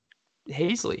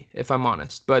Hazley, if I'm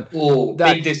honest. But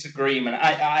big disagreement.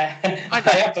 I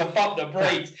have to pop the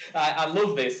brakes. I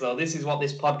love this, though. This is what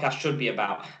this podcast should be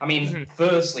about. I mean,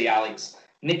 firstly, Alex,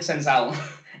 Nick Senzel,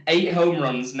 8 home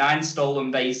runs, 9 stolen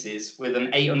bases with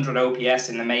an 800 OPS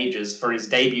in the majors for his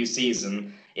debut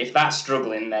season. If that's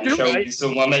struggling, then show me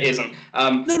someone that isn't.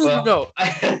 No.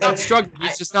 Not struggling.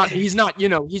 He's just not. He's not.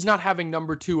 He's not having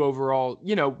number 2 overall.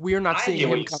 We are not seeing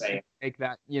him make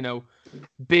that.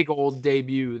 Big old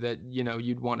debut that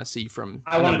you'd want to see from.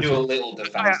 I want to do a little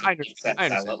defense. I understand.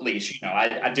 At least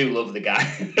I do love the guy.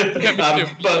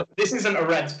 But this isn't a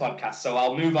Reds podcast, so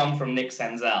I'll move on from Nick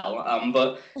Senzel.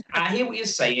 But I hear what you're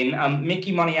saying.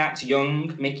 Mickey Moniak's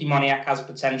young. Mickey Moniak has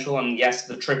potential, and yes,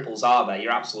 the triples are there.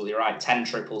 You're absolutely right. 10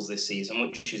 triples this season,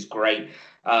 which is great.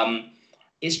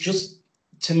 It's just,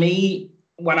 to me,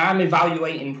 when I'm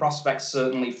evaluating prospects,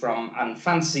 certainly and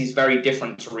fantasy is very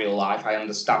different to real life. I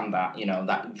understand that,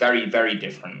 that very, very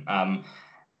different.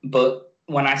 But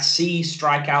when I see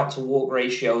strikeout to walk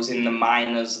ratios in the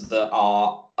minors that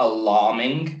are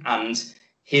alarming, and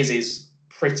his is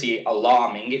pretty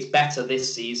alarming, it's better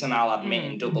this season, I'll admit,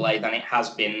 in Double-A than it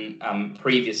has been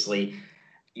previously.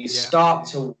 You start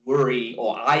to worry,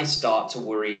 or I start to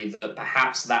worry, that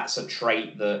perhaps that's a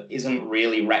trait that isn't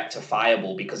really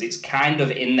rectifiable, because it's kind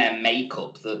of in their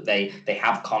makeup that they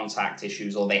have contact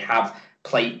issues or they have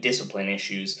plate discipline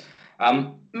issues.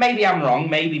 Maybe I'm wrong.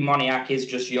 Maybe Moniak is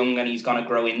just young and he's going to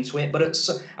grow into it.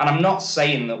 And I'm not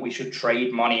saying that we should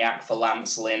trade Moniak for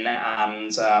Lance Lynn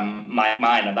and Mike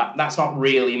Minor. That's not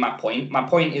really my point. My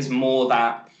point is more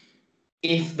that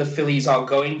if the Phillies are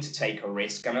going to take a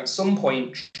risk, and at some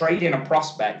point trading a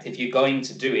prospect, if you're going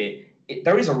to do it,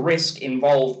 there is a risk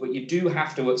involved, but you do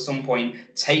have to at some point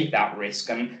take that risk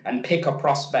and pick a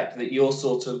prospect that you're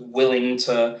sort of willing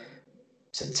to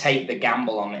take the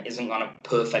gamble on that isn't going to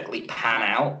perfectly pan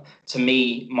out. To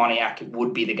me, Moniak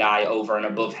would be the guy over and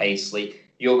above Hazley.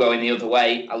 You're going the other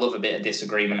way. I love a bit of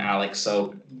disagreement, Alex,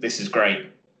 so this is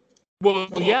great. Well,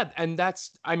 yeah, and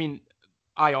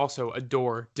I also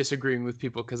adore disagreeing with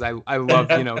people because I love,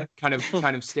 kind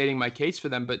of stating my case for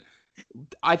them. But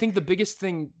I think the biggest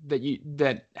thing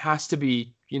that has to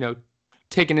be,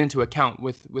 taken into account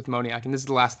with Moniak, and this is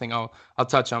the last thing I'll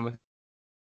touch on with.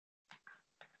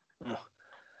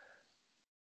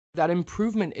 That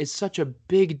improvement is such a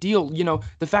big deal.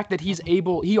 The fact that he's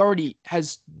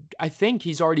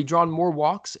already drawn more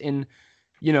walks in,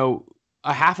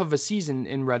 a half of a season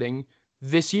in Reading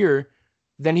this year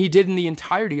than he did in the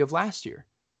entirety of last year.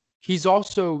 He's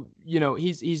also,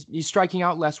 he's striking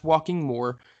out less, walking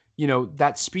more.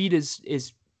 That speed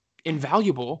is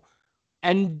invaluable.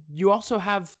 And you also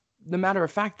have the matter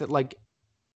of fact that, like,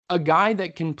 a guy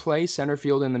that can play center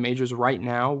field in the majors right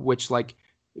now, which, like,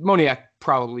 Moniak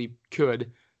probably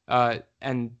could,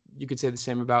 and you could say the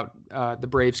same about the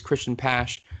Braves' Christian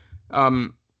Pash.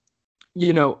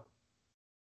 You know,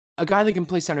 a guy that can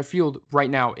play center field right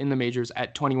now in the majors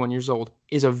at 21 years old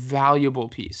is a valuable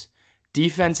piece.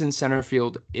 Defense in center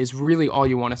field is really all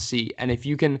you want to see. And if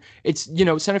you can, it's, you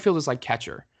know, center field is like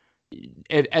catcher.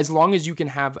 As long as you can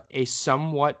have a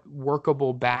somewhat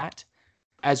workable bat,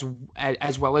 as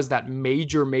well as that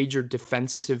major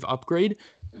defensive upgrade,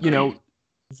 you know,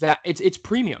 that it's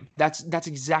premium. That's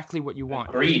exactly what you want.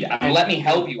 Agreed. And let me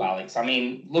help you, Alex. I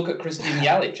mean, look at Christian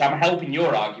Yelich. I'm helping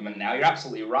your argument now. You're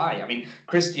absolutely right. I mean,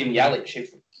 Christian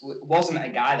Yelich wasn't a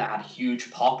guy that had huge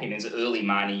pop in his early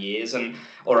minor years. And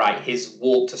all right, his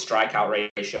walk to strikeout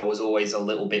ratio was always a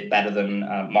little bit better than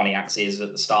Moniak's is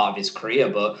at the start of his career.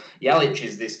 But Yelich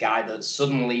is this guy that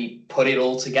suddenly put it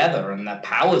all together, and the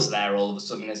power's there all of a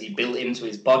sudden as he built into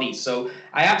his body. So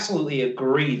I absolutely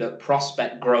agree that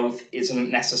prospect growth isn't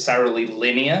necessarily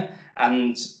linear.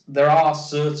 And there are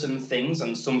certain things,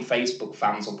 and some Facebook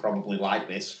fans will probably like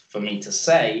this for me to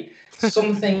say,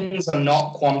 some things are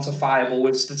not quantifiable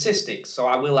with statistics. So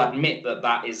I will admit that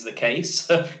that is the case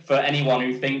for anyone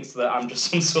who thinks that I'm just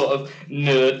some sort of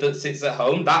nerd that sits at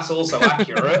home. That's also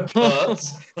accurate, but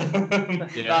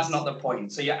that's not the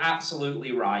point. So you're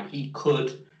absolutely right. He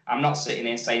could. I'm not sitting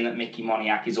here saying that Mickey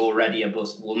Moniak is already a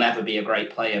bust, will never be a great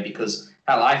player, because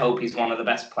hell, I hope he's one of the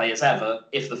best players ever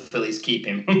if the Phillies keep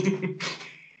him.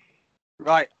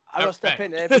 Right, I've got to step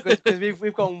in here because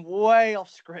we've gone way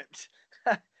off script.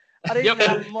 I didn't even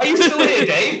have Are you still here,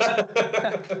 Dave?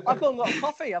 I've gone and got a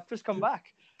coffee. I've just come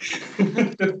back.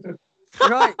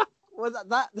 Right. Well,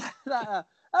 that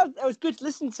was good to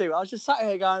listen to. I was just sat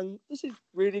here going, "This is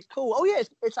really cool." Oh yeah,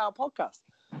 it's our podcast.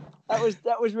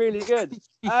 That was really good.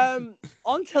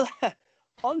 On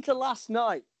to last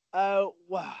night.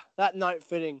 Wow, that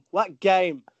ninth inning, what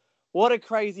game! What a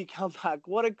crazy comeback!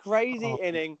 What a crazy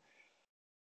inning!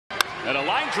 And a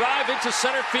line drive into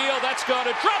center field. That's going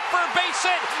to drop for a base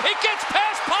hit. It gets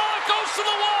past Pollock, goes to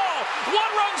the wall. 1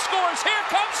 run scores. Here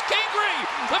comes Kingery.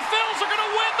 The Phils are going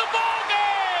to win the ball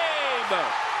game.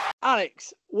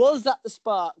 Alex, was that the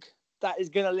spark that is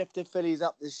going to lift the Phillies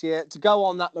up this year to go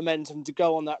on that momentum, to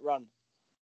go on that run?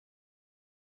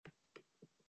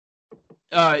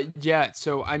 Yeah.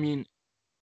 So I mean,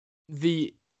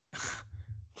 I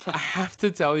have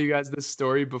to tell you guys this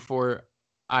story before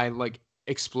I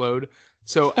explode.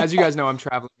 So as you guys know, I'm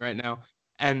traveling right now,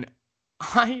 and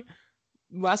I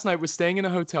last night was staying in a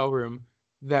hotel room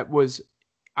that was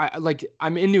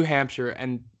I'm in New Hampshire,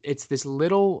 and it's this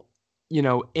little,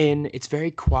 inn. It's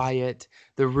very quiet.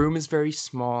 The room is very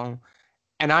small,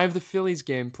 and I have the Phillies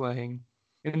game playing,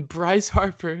 and Bryce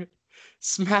Harper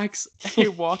smacks a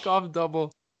walk-off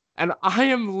double, and I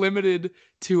am limited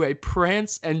to a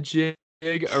prance and jig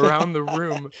around the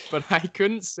room, but I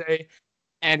couldn't say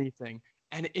anything.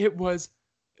 And it was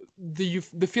the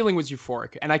feeling was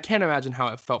euphoric, and I can't imagine how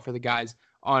it felt for the guys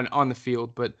on the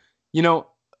field. But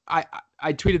I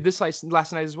tweeted this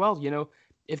last night as well.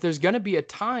 If there's gonna be a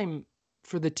time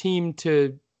for the team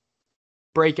to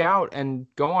break out and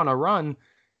go on a run,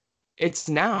 it's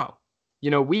now.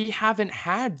 We haven't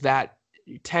had that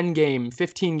 10-game,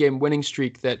 15-game winning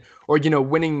streak or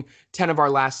winning 10 of our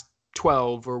last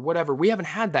 12 or whatever. We haven't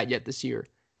had that yet this year.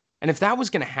 And if that was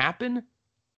going to happen,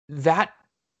 that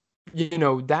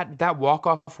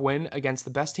walk-off win against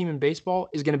the best team in baseball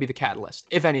is going to be the catalyst,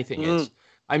 if anything is.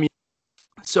 I mean,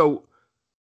 so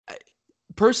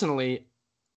personally,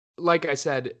 like I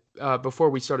said before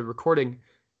we started recording,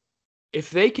 if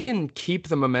they can keep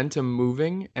the momentum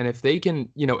moving, and if they can,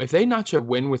 if they notch a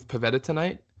win with Pivetta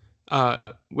tonight,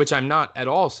 which I'm not at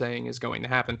all saying is going to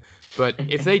happen, but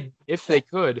if they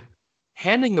could,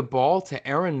 handing the ball to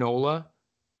Aaron Nola,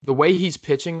 the way he's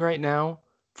pitching right now,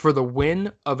 for the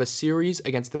win of a series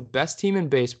against the best team in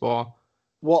baseball,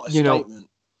 what a statement!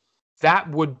 That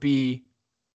would be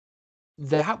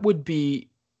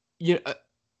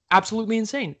absolutely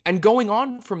insane. And going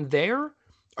on from there,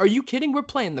 are you kidding? We're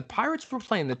playing the Pirates. We're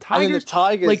playing the Tigers. I mean, the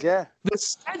Tigers, yeah.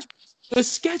 The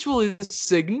schedule is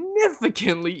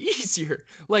significantly easier.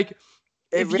 It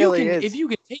really is. If you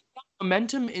can take that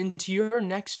momentum into your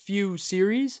next few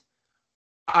series,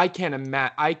 I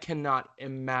cannot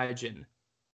imagine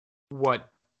what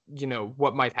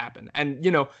might happen. And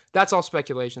that's all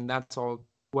speculation. That's all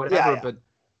whatever. Yeah. But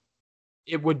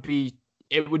it would be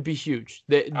huge.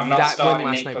 I'm not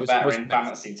starting Nick for better in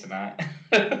fantasy tonight.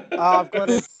 I've got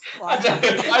it.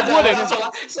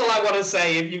 That's all I want to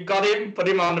say. If you've got him, put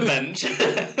him on the bench.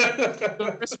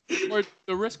 The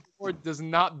risk reward does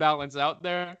not balance out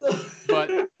there. But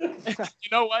you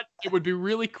know what? It would be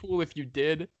really cool if you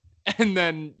did. and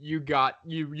then you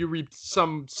reaped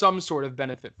some sort of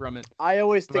benefit from it. I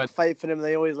always stick But- faith in him.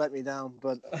 They always let me down,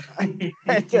 but and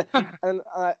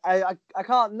I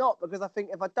can't not, because I think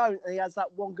if I don't, and he has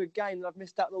that one good game, then I've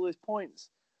missed out on all his points.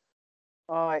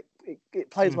 It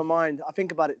plays my mind. I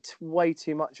think about it way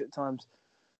too much at times.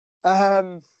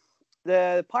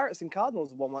 The Pirates and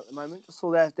Cardinals are 1-1 at the moment. Just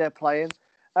saw they're playing.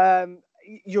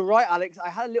 You're right, Alex. I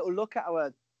had a little look at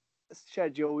our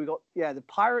schedule. We got the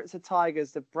Pirates, the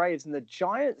Tigers, the Braves, and the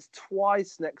Giants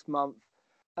twice next month.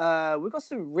 We've got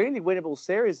some really winnable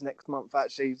series next month.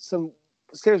 Actually, some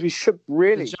series we should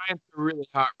really. The Giants are really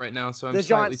hot right now, so I'm The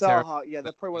slightly Giants are terrified. hot. Yeah,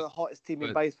 they're probably one of the hottest teams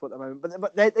in baseball at the moment.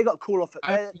 But they got to cool off.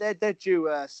 They're due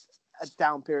a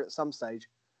down period at some stage.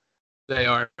 They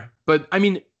are, but I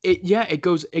mean, it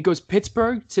goes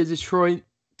Pittsburgh to Detroit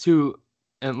to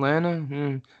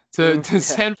Atlanta to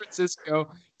San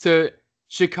Francisco to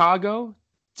Chicago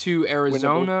to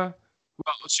Arizona.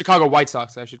 Well, Chicago White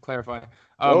Sox, I should clarify.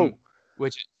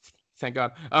 Which, thank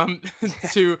God.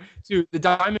 To the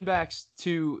Diamondbacks,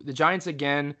 to the Giants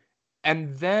again,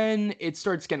 and then it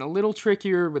starts getting a little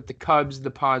trickier with the Cubs,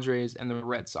 the Padres, and the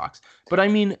Red Sox. But I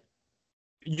mean,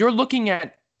 you're looking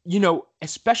at,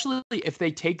 especially if they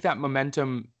take that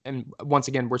momentum, and once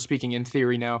again, we're speaking in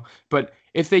theory now, but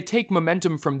if they take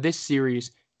momentum from this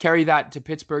series, carry that to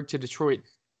Pittsburgh, to Detroit,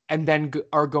 and then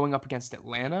are going up against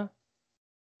Atlanta,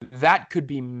 that could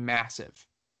be massive.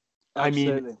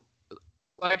 Absolutely. I mean,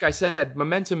 like I said,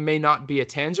 momentum may not be a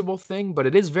tangible thing, but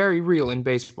it is very real in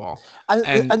baseball.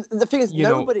 And the thing is,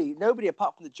 nobody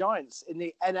apart from the Giants in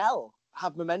the NL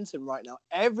have momentum right now.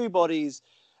 Everybody's,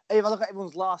 if I look at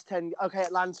everyone's last 10, okay,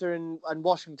 Atlanta and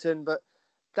Washington, but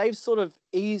they've sort of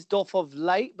eased off of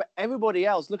late. But everybody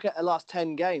else, look at the last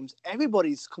 10 games,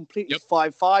 everybody's completely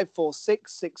 5-5,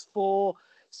 4-6, 6-4,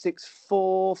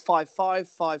 6-4,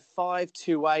 5-5, 5-5,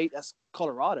 2-8. That's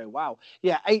Colorado. Wow.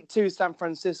 Yeah, 8-2 San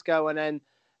Francisco, and then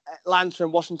Atlanta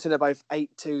and Washington are both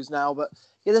 8-2s now. But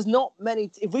yeah, there's not many.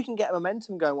 If we can get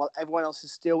momentum going while everyone else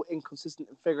is still inconsistent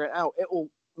and figure it out, it will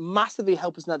massively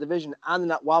help us in that division and in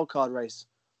that wild card race.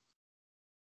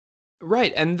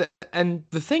 Right, and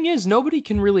the thing is, nobody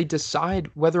can really decide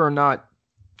whether or not,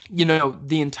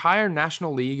 the entire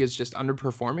National League is just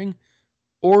underperforming,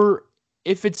 or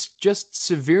if it's just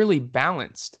severely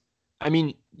balanced. I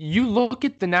mean, you look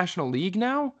at the National League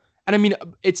now, and I mean,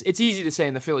 it's easy to say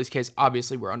in the Phillies case,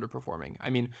 obviously we're underperforming.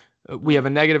 I mean, we have a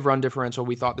negative run differential.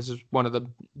 We thought this is one of the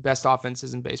best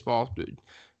offenses in baseball.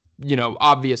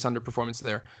 Obvious underperformance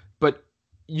there. But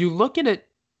you look at it,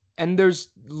 and there's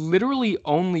literally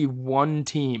only one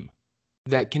team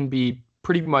that can be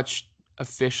pretty much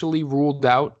officially ruled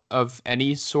out of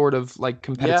any sort of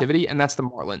competitivity, and that's the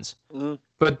Marlins. Mm-hmm.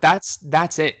 But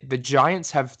that's it. The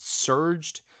Giants have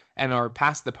surged and are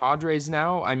past the Padres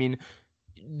now. I mean,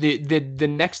 the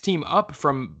next team up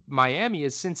from Miami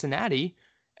is Cincinnati,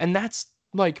 and that's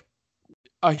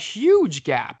a huge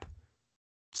gap.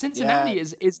 Cincinnati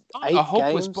is not a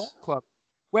hopeless ball club.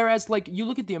 Whereas, you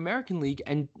look at the American League,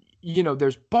 and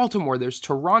there's Baltimore, there's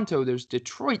Toronto, there's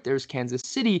Detroit, there's Kansas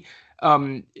City,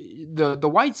 the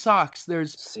White Sox,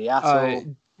 there's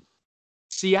Seattle.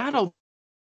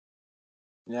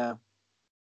 Yeah.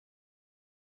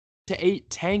 To 8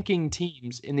 tanking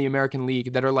teams in the American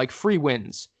League that are free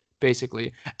wins,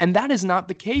 basically, and that is not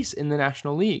the case in the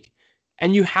National League.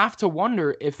 And you have to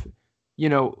wonder if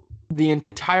the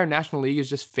entire National League is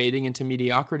just fading into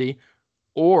mediocrity,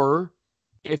 or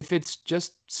if it's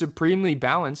just supremely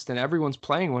balanced and everyone's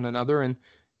playing one another, and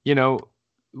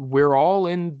we're all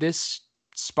in this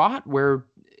spot where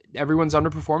everyone's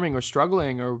underperforming or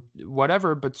struggling or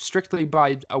whatever, but strictly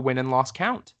by a win and loss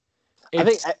count.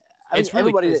 It's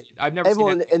really crazy. I've never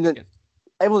seen it.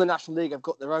 Everyone in the National League have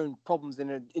got their own problems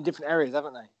in different areas,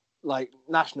 haven't they? Like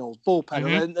Nationals,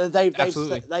 bullpen.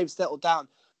 Mm-hmm. They've settled down.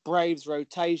 Braves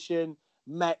rotation,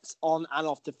 Mets on and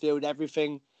off the field,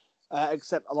 everything.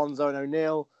 Except Alonso and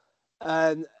O'Neill.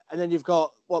 And then you've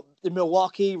got the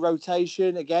Milwaukee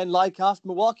rotation again, like us.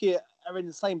 Milwaukee are in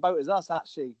the same boat as us,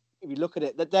 actually. If you look at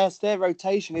it, that their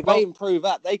rotation. If they improve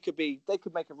that, they could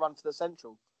make a run for the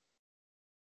Central.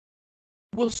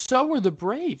 Well, so are the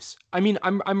Braves. I mean,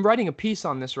 I'm writing a piece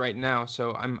on this right now,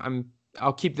 so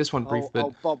I'll keep this one brief.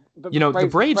 But the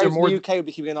Braves are more. The UK will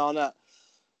be keeping an eye on that.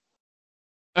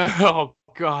 Oh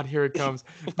God, here it comes.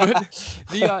 But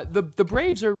the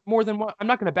Braves are more than one. I'm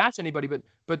not going to bash anybody,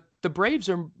 but the Braves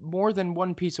are more than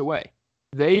one piece away.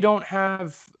 They don't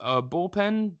have a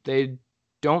bullpen. They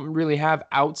don't really have,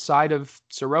 outside of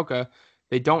Soroka,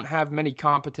 they don't have many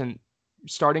competent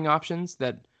starting options.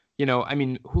 That I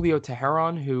mean, Julio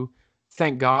Teheran, who,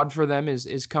 thank God for them,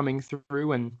 is coming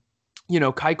through, and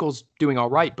Keuchel's doing all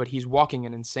right, but he's walking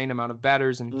an insane amount of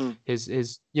batters, and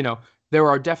his there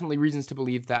are definitely reasons to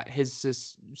believe that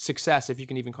his success, if you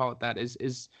can even call it that,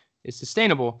 is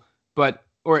sustainable,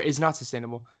 or is not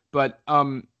sustainable. But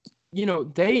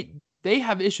they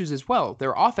have issues as well.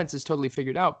 Their offense is totally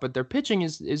figured out, but their pitching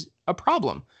is a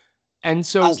problem. And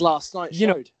so, as last night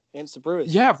showed against the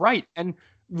Brewers. Yeah, right. And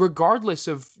regardless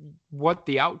of what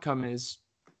the outcome is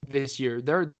this year,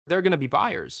 they're going to be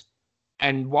buyers.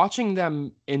 And watching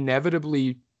them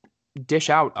inevitably dish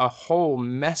out a whole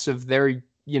mess of their,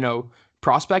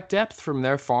 prospect depth from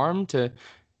their farm to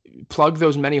plug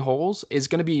those many holes is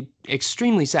going to be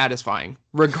extremely satisfying,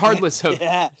 regardless of,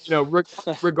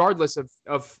 regardless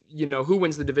of who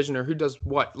wins the division or who does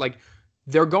what. Like,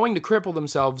 they're going to cripple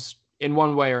themselves in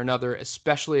one way or another,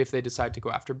 especially if they decide to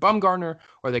go after Bumgarner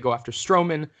or they go after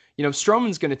Stroman.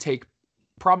 Stroman's going to take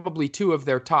probably 2 of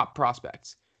their top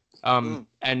prospects.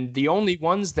 And the only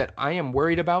ones that I am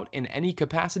worried about in any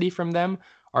capacity from them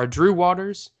are Drew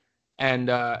Waters and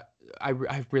I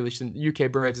really shouldn't.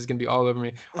 UK Birds is going to be all over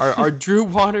me. Are Drew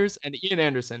Waters and Ian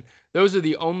Anderson. Those are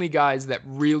the only guys that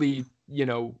really,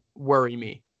 worry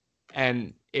me.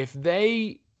 And if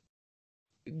they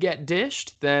get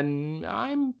dished, then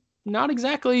I'm not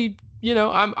exactly,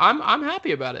 I'm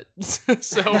happy about it.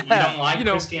 So you don't like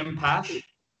Christian Pache?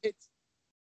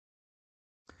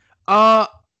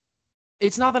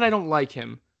 It's not that I don't like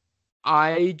him.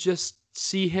 I just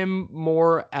see him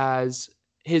more as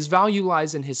his value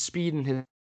lies in his speed and his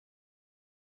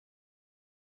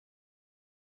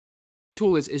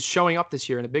tool is showing up this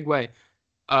year in a big way.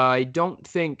 I don't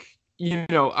think,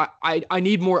 I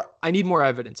need more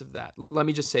evidence of that. Let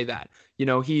me just say that.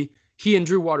 He and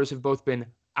Drew Waters have both been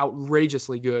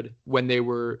outrageously good when they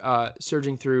were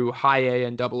surging through high A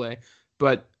and double A.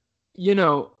 But,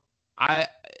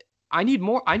 I need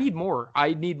more. I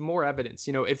need more evidence.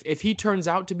 If he turns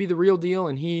out to be the real deal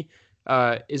and he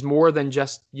is more than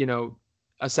just,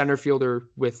 a center fielder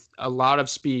with a lot of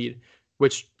speed,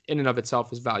 which in and of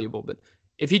itself is valuable. But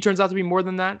if he turns out to be more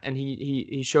than that and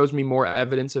he shows me more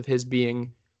evidence of his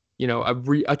being,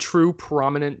 a true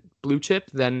prominent blue chip,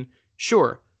 then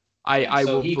sure, I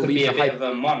will he believe could be a bit of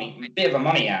a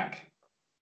Moniak.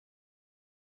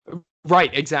 Right,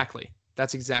 exactly.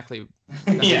 That's exactly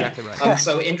right.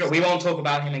 So we won't talk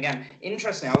about him again.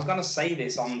 Interesting. I was going to say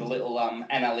this on the little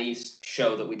NLE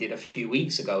show that we did a few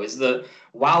weeks ago, is that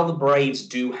while the Braves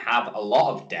do have a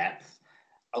lot of depth,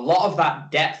 a lot of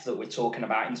that depth that we're talking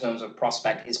about in terms of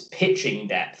prospect is pitching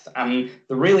depth. And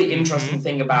the really interesting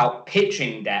thing about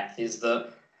pitching depth is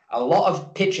that a lot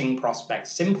of pitching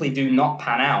prospects simply do not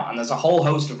pan out. And there's a whole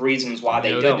host of reasons why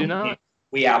they don't. They do not.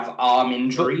 We have arm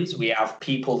injuries. We have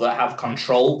people that have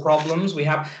control problems.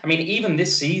 Even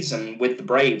this season with the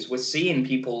Braves, we're seeing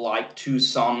people like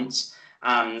Toussaint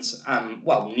and,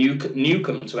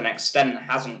 Newcomb to an extent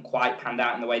hasn't quite panned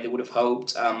out in the way they would have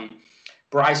hoped.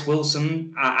 Bryce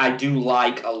Wilson, I do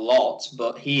like a lot,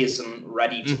 but he isn't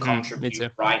ready to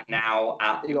contribute right now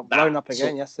at he got blown up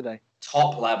again yesterday.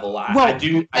 Top level. I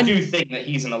do think that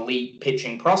he's an elite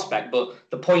pitching prospect, but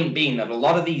the point being that a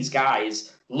lot of these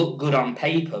guys look good on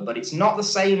paper, but it's not the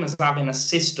same as having a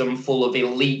system full of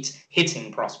elite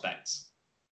hitting prospects.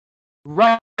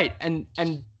 Right. And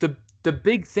the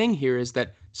big thing here is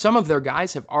that some of their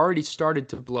guys have already started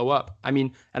to blow up.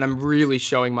 And I'm really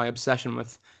showing my obsession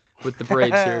with the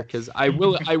Braves here, because I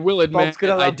will admit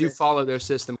I do follow their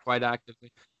system quite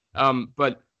actively.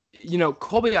 But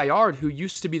Colby Allard, who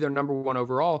used to be their number 1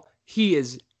 overall, he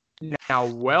is now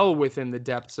well within the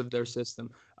depths of their system.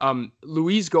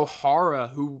 Luis Gohara,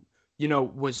 who,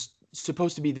 was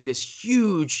supposed to be this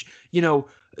huge,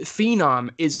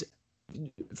 phenom, is,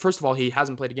 first of all, he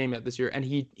hasn't played a game yet this year, and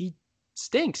he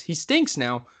stinks. He stinks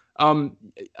now.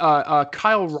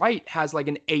 Kyle Wright has like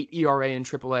an 8 ERA in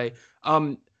AAA.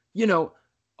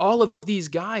 All of these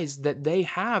guys that they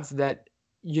have that,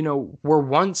 were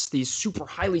once these super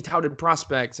highly touted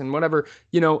prospects and whatever,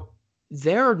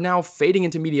 they're now fading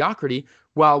into mediocrity,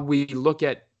 while we look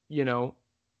at,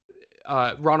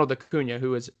 Ronald Acuna,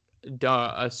 who is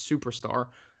a superstar,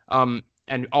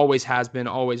 and always has been,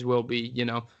 always will be.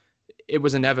 It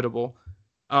was inevitable.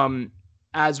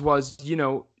 As was,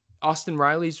 Austin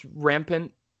Riley's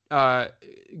rampant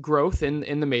growth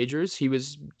in the majors. He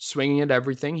was swinging at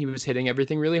everything. He was hitting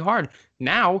everything really hard.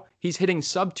 Now he's hitting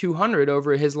sub 200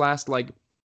 over his last I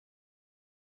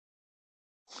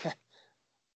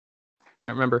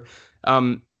remember,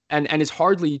 and is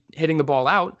hardly hitting the ball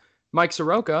out. Mike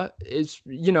Soroka is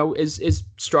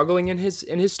struggling in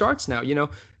his starts now.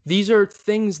 These are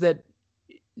things that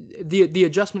the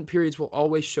adjustment periods will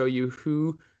always show you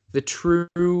who the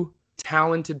true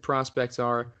talented prospects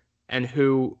are, and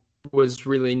who was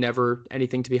really never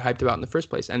anything to be hyped about in the first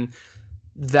place. And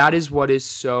that is what is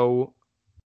so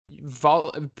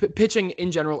pitching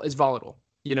in general is volatile.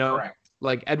 You know, Correct.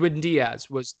 like Edwin Diaz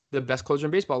was the best closer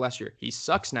in baseball last year. He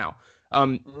sucks now.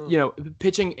 You know,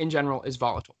 pitching in general is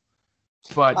volatile,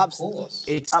 but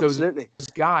it's those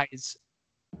guys.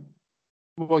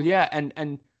 Well, yeah,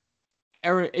 and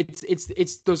Aaron,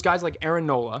 it's those guys like Aaron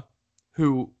Nola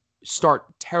who start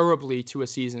terribly to a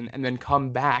season and then come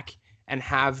back and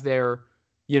have their,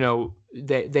 you know,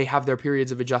 they have their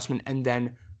periods of adjustment and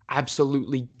then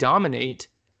absolutely dominate,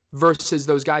 versus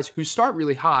those guys who start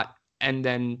really hot and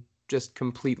then just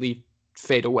completely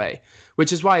fade away,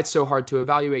 which is why it's so hard to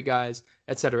evaluate guys,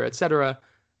 et cetera, et cetera.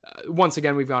 Once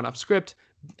again, we've gone off script,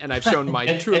 and I've shown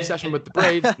my true obsession with the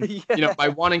Braves, and, you know, by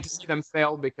wanting to see them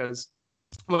fail because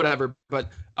whatever. But,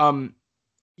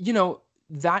 you know,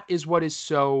 that is what is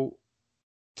so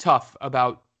tough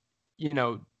about, you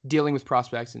know, dealing with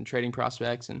prospects and trading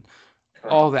prospects and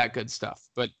all that good stuff.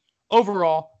 But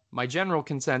overall, my general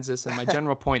consensus and my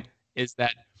general point is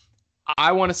that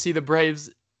I want to see the Braves,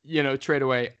 you know, trade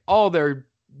away all their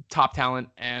top talent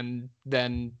and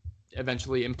then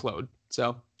eventually implode.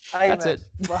 So that's it.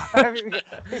 Well,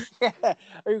 yeah,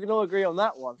 we can all agree on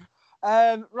that one.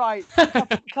 Right,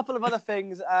 a couple of other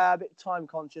things, a bit time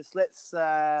conscious. Let's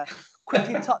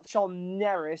quickly touch on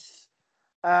Neris.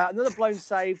 Another blown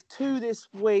save, 2 this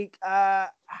week.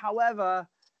 However,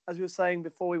 as we were saying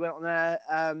before we went on there,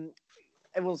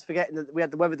 everyone's forgetting that we had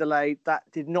the weather delay. That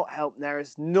did not help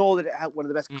Neris, nor did it help one of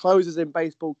the best closers in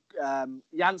baseball,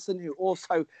 Jansen, who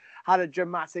also had a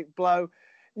dramatic blow.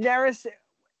 Neris,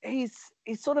 he's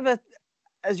sort of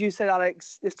as you said,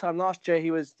 Alex, this time last year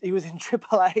he was in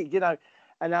AAA, you know,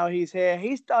 and now he's here.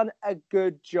 He's done a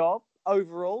good job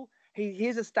overall. He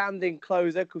is a standing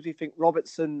closer because we think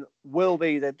Robertson will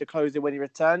be the closer when he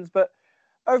returns. But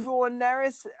overall,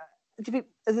 Neris, do you think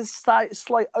there's a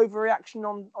slight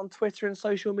overreaction on Twitter and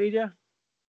social media?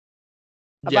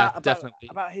 Definitely.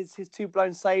 About his 2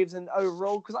 blown saves and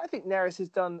overall, because I think Neris has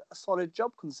done a solid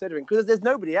job considering, because there's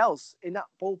nobody else in that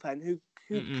bullpen who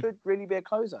could really be a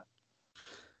closer.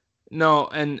 No,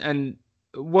 and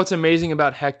what's amazing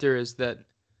about Hector is that,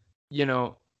 you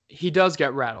know, he does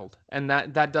get rattled, and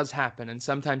that does happen, and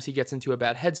sometimes he gets into a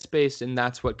bad headspace, and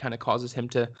that's what kind of causes him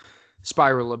to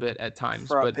spiral a bit at times.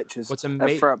 But pitches. What's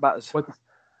amazing? Batters.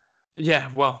 Yeah,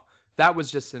 well, that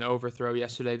was just an overthrow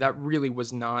yesterday. That really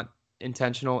was not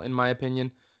intentional, in my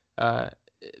opinion.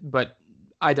 But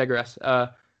I digress.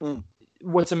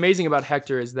 What's amazing about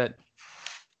Hector is that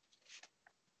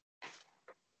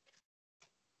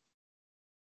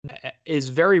is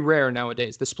very rare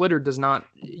nowadays. The splitter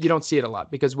you don't see it a lot,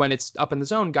 because when it's up in the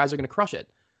zone, guys are going to crush it.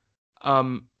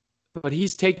 But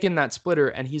he's taken that splitter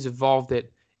and he's evolved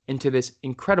it into this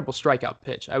incredible strikeout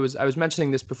pitch. I was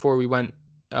mentioning this before we went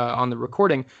on the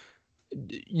recording.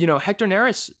 You know, Hector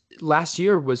Neris last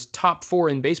year was top 4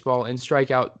 in baseball in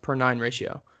strikeout per 9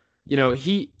 ratio. You know,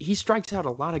 he strikes out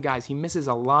a lot of guys. He misses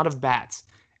a lot of bats,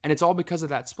 and it's all because of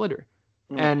that splitter.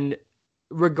 And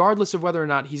regardless of whether or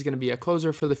not he's going to be a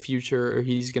closer for the future or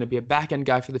he's going to be a back-end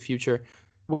guy for the future,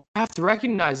 what we have to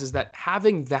recognize is that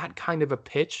having that kind of a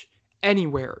pitch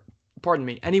anywhere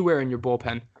in your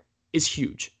bullpen is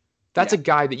huge. That's a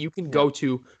guy that you can go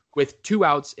to with 2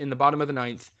 outs in the bottom of the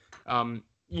 9th,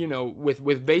 you know,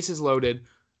 with bases loaded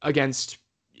against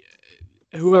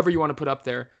whoever you want to put up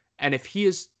there. And if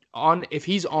his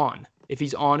location's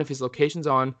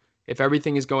on, if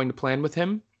everything is going to plan with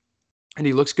him, and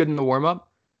he looks good in the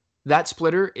warm-up, that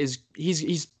splitter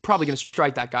he's probably going to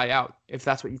strike that guy out if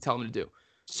that's what you tell him to do.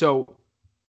 So,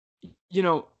 you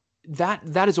know,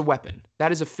 that is a weapon.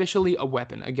 That is officially a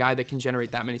weapon, a guy that can generate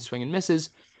that many swing and misses,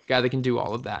 a guy that can do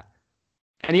all of that.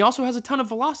 And he also has a ton of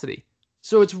velocity.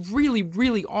 So it's really,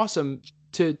 really awesome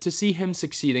to see him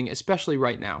succeeding, especially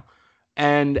right now.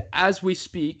 And as we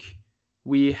speak,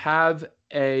 we have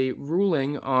a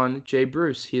ruling on Jay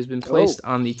Bruce. He has been placed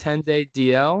on the 10-day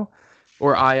DL,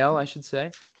 or IL, I should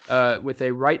say, with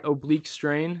a right oblique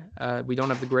strain. We don't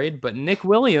have the grade, but Nick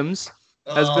Williams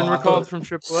has been recalled from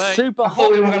AAA. Super hot. I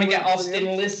thought we were going to get Austin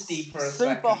Listy for a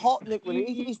second. Super hot, Nick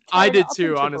Williams. I did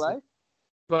too, honestly.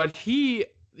 But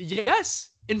yes,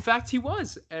 in fact, he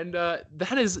was. And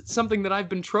that is something that I've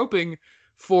been troping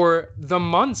for the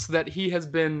months that he has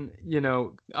been, you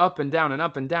know, up and down and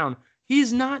up and down.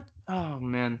 He's not. Oh,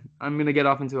 man. I'm going to get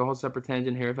off into a whole separate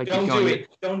tangent here if I keep going.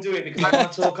 Don't do it, because I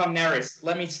want to talk on Neris.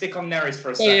 Let me stick on Neris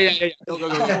for a second. Yeah.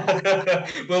 Go.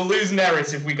 We'll lose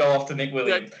Neris if we go off to Nick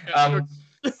Williams.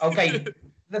 Okay.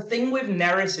 The thing with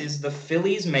Neris is the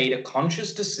Phillies made a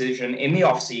conscious decision in the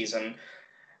offseason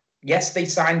yes, they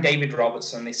signed David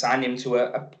Robertson. They signed him to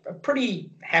a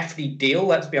pretty hefty deal.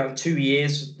 Let's be honest, 2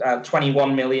 years,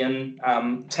 21 million,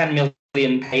 10 million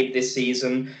paid this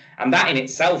season. And that in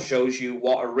itself shows you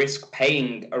what a risk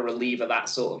paying a reliever that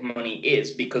sort of money is,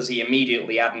 because he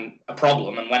immediately had a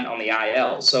problem and went on the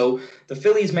IL. So the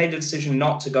Phillies made a decision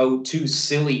not to go too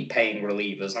silly paying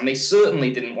relievers. And they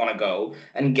certainly didn't want to go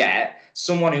and get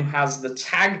someone who has the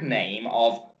tag name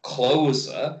of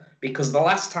closer, because the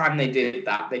last time they did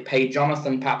that, they paid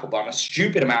Jonathan Papelbon a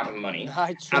stupid amount of money,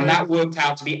 and that worked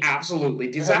out to be absolutely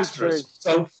disastrous.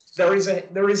 So there is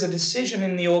a decision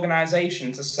in the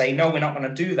organization to say, no, we're not going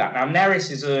to do that. Now, Neris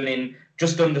is earning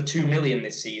just under $2 million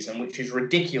this season, which is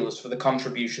ridiculous for the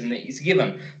contribution that he's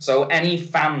given. So any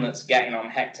fan that's getting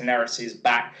on Hector Neris's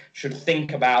back should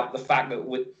think about the fact that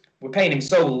we're paying him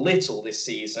so little this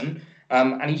season,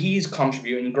 and he's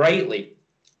contributing greatly.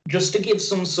 Just to give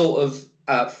some sort of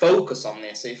focus on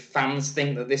this, if fans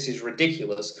think that this is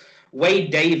ridiculous,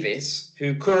 Wade Davis,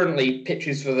 who currently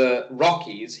pitches for the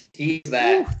Rockies, he's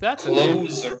their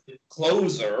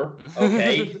closer.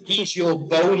 Okay, he's your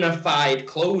bona fide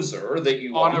closer that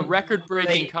you want on a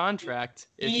record-breaking contract.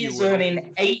 He's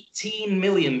earning $18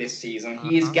 million this season.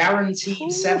 He is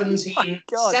guaranteed 17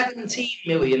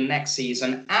 million next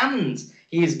season, and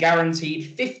he is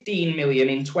guaranteed $15 million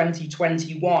in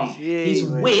 2021.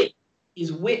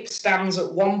 His whip stands at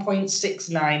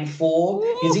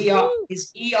 1.694. His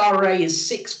ERA is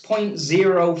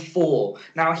 6.04.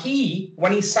 Now,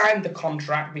 when he signed the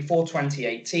contract before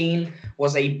 2018,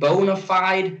 was a bona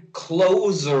fide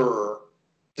closer.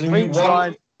 Do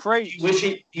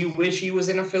you wish he was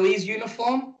in a Phillies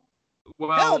uniform?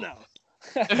 Well, hell no.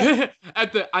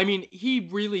 He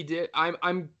really did.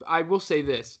 I will say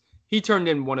this. He turned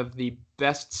in one of the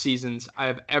best seasons I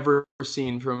have ever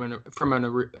seen from a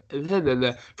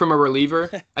reliever.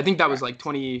 I think that was like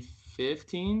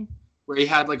 2015, where he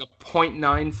had like a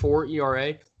 .94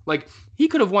 ERA. Like, he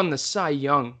could have won the Cy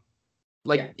Young.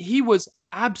 He was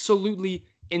absolutely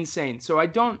insane. So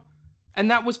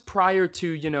and that was prior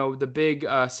to, the big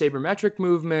sabermetric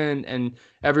movement, and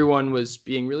everyone was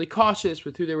being really cautious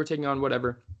with who they were taking on,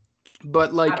 whatever.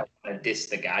 But I don't want to diss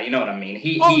the guy, you know what I mean?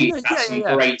 He has some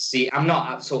great seat. I'm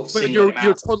not sort of saying you're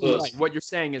totally right. What you're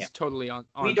saying is totally on.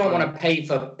 We don't want to pay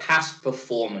for past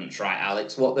performance, right,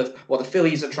 Alex? What the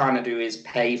Phillies are trying to do is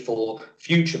pay for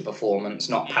future performance,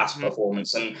 not past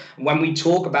performance. And when we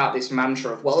talk about this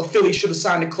mantra of, the Phillies should have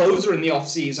signed a closer in the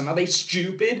offseason, are they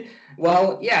stupid?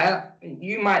 Well, yeah,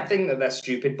 you might think that they're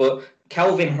stupid, but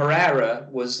Kelvin Herrera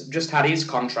just had his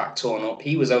contract torn up.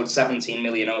 He was owed $17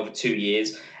 million over 2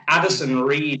 years. Addison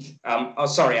Reed,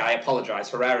 I apologize.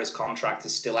 Herrera's contract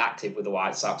is still active with the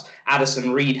White Sox.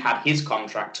 Addison Reed had his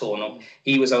contract torn up.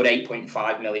 He was owed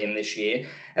 $8.5 million this year.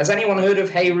 Has anyone heard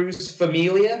of Jesus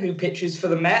Familia, who pitches for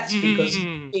the Mets? Because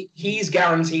he's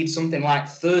guaranteed something like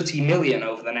 $30 million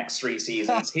over the next 3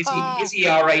 seasons. His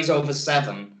ERA is over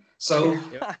 7. So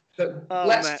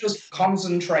let's just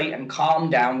concentrate and calm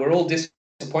down. We're all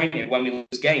disappointed when we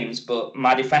lose games, but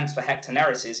my defense for Hector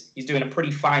Neris is he's doing a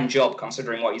pretty fine job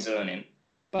considering what he's earning.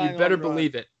 You better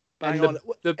believe it.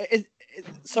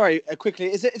 Sorry,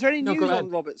 quickly, is there any news on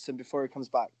Robertson before he comes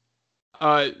back?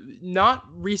 Not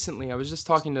recently. I was just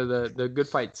talking to the Good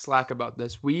Fight Slack about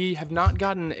this. We have not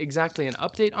gotten exactly an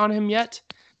update on him yet.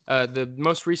 The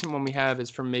most recent one we have is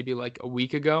from maybe like a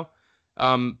week ago.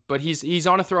 But he's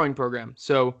on a throwing program,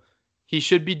 so he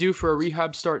should be due for a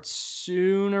rehab start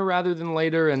sooner rather than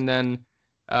later, and then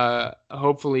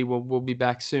hopefully we'll be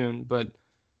back soon. But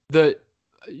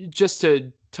just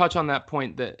to touch on that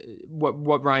point, that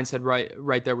what Ryan said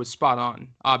right there was spot on.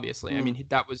 Obviously, I mean,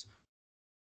 that was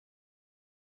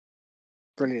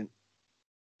brilliant.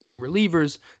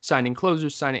 Relievers, signing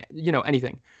closers, signing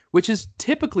anything, which is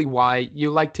typically why you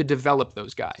like to develop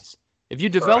those guys. If you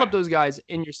develop those guys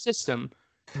in your system,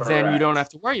 then you don't have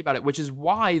to worry about it, which is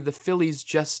why the Phillies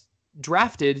just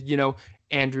drafted,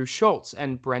 Andrew Schultz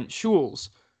and Brent Schulz,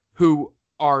 who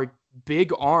are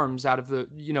big arms out of the,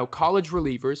 college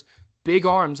relievers, big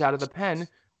arms out of the pen.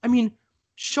 I mean,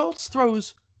 Schultz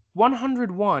throws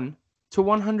 101 to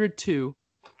 102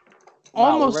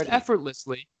 almost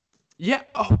effortlessly. Yeah.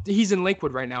 Oh, he's in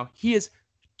Lakewood right now. He is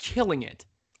killing it.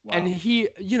 Wow. And he,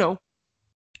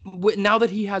 now that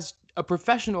he has a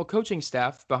professional coaching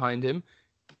staff behind him,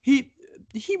 he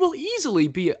will easily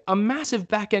be a massive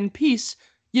back end piece.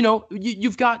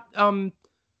 You've got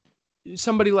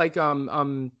somebody like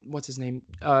what's his name?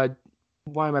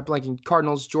 Why am I blanking?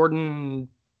 Cardinals Jordan.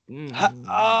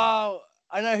 Oh,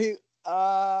 I know who.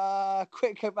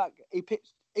 Quick go back.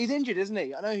 He's injured, isn't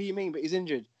he? I know who you mean, but he's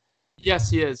injured. Yes,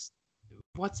 he is.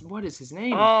 What is his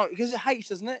name? Oh, because it H,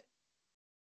 doesn't it?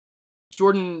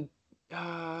 Jordan,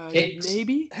 Hicks.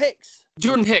 maybe Hicks.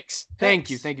 Jordan Hicks. Thank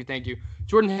you. Hicks.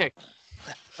 Jordan Hicks.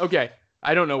 Okay,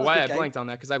 I don't know why Okay. I blanked on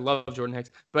that because I love Jordan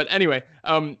Hicks. But anyway,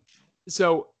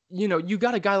 so you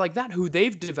got a guy like that who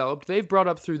they've developed, they've brought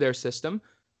up through their system,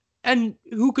 and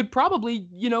who could probably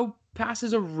pass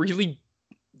as a really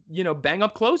bang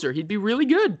up closer. He'd be really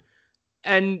good.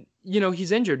 And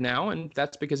he's injured now, and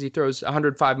that's because he throws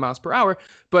 105 miles per hour.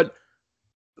 But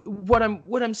what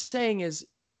I'm saying is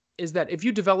that if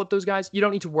you develop those guys, you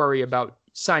don't need to worry about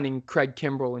signing Craig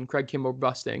Kimbrell and Craig Kimbrell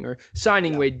busting, or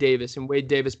signing Wade Davis and Wade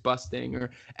Davis busting,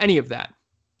 or any of that.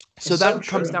 So that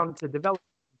comes down to development.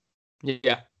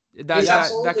 Yeah. That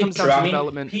comes down to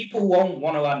development. People won't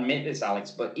want to admit this,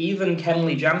 Alex, but even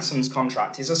Kenley Jansen's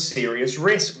contract is a serious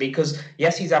risk because,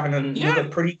 yes, he's having another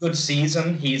pretty good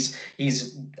season. He's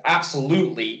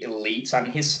absolutely elite, and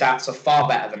his stats are far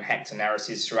better than Hector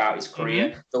Neris's throughout his career.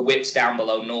 Mm-hmm. The whip's down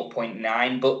below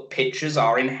 0.9, but pitches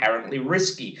are inherently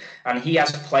risky. And he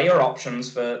has player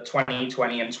options for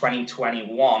 2020 and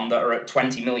 2021 that are at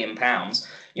 £20 million.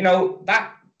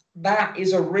 That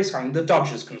is a risk. I mean, the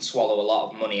Dodgers can swallow a lot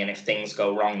of money, and if things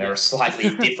go wrong, they're a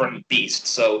slightly different beast.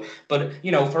 So, but,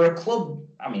 for a club,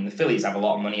 I mean, the Phillies have a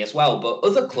lot of money as well, but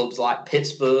other clubs like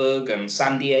Pittsburgh and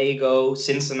San Diego,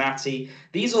 Cincinnati,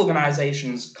 these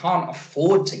organizations can't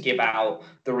afford to give out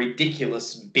the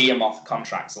ridiculous behemoth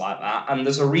contracts like that. And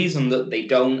there's a reason that they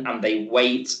don't, and they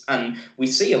wait. And we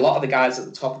see a lot of the guys at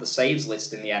the top of the saves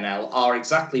list in the NL are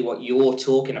exactly what you're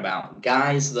talking about.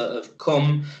 Guys that have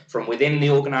come from within the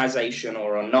organization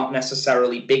or are not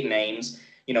necessarily big names.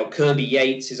 Kirby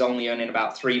Yates is only earning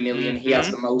about $3 million. He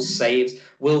has the most saves.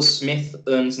 Will Smith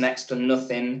earns next to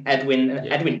nothing.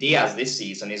 Edwin Diaz this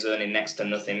season is earning next to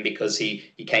nothing because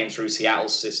he came through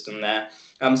Seattle's system there.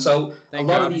 So Thank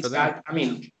a lot God of these guys, that. I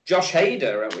mean, Josh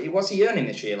Hader, what's he earning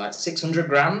this year? Like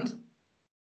 $600,000?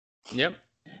 Yep.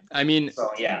 I mean,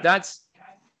 so, yeah. That's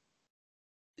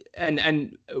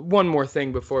and one more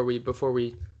thing before we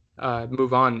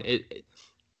move on.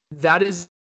 That is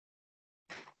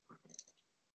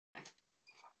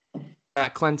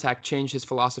Matt Klentak changed his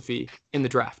philosophy in the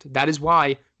draft. That is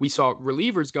why we saw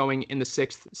relievers going in the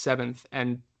 6th, 7th,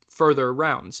 and further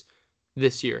rounds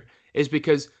this year, is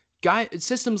because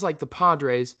systems like the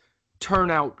Padres turn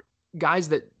out guys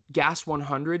that gas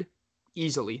 100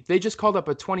 easily. They just called up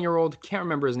a 20-year-old, can't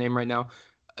remember his name right now,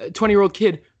 a 20-year-old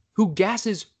kid who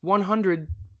gasses 100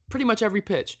 pretty much every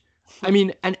pitch. I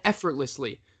mean, and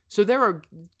effortlessly. So there are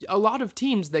a lot of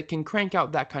teams that can crank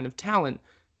out that kind of talent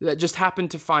that just happen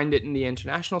to find it in the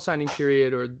international signing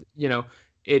period, or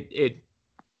it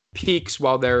peaks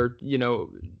while they're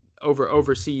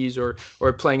overseas or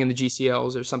playing in the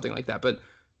GCLs or something like that. But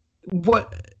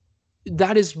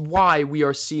that is why we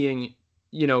are seeing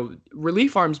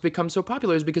relief arms become so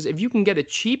popular, is because if you can get a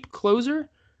cheap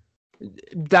closer,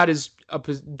 that's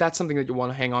something that you want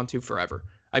to hang on to forever.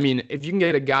 I mean, if you can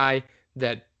get a guy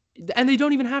that, and they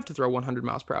don't even have to throw 100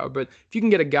 miles per hour, but if you can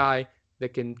get a guy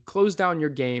that can close down your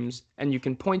games and you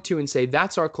can point to and say,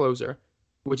 that's our closer,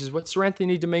 which is what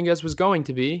Seranthony Dominguez was going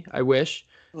to be, I wish.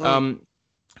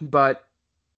 But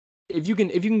if you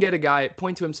can get a guy,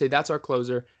 point to him, say, that's our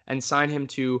closer, and sign him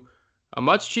to a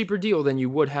much cheaper deal than you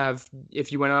would have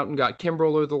if you went out and got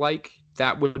Kimbrel or the like,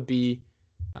 that would be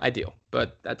ideal.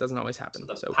 But that doesn't always happen.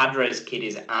 So the Padres kid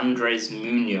is Andres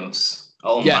Munoz.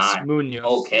 Oh, yes, my. Munoz.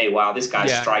 Okay, wow, this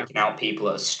guy's striking out people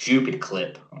at a stupid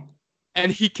clip.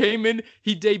 And he came in,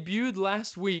 he debuted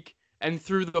last week and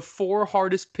threw the 4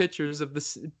 hardest pitches of the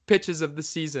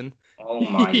season. Oh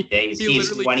my days, he's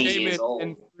 20 years old.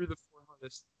 And threw the 4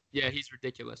 hardest. Yeah, he's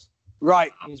ridiculous.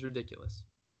 Right. He's ridiculous.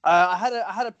 I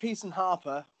had a piece in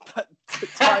Harper, but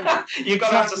you're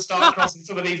gonna have to start crossing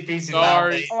some of these pieces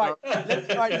out. All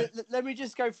right, let me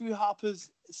just go through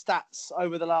Harper's stats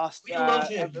over the last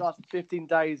 15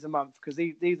 days, a month, because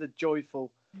these are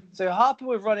joyful. So Harper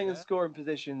with running and scoring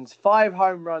positions, 5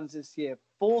 home runs this year,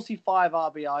 45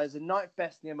 RBIs, the 9th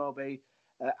best in the MLB,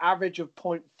 average of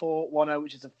 .410,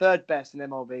 which is the 3rd best in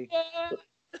MLB.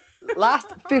 Last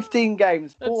 15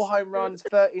 games, 4 home runs,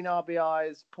 13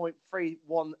 RBIs,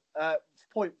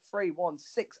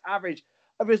 .316 average.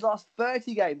 Over his last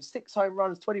 30 games, 6 home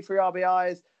runs, 23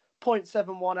 RBIs,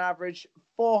 .71 average,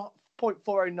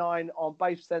 4.409 on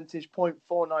base percentage,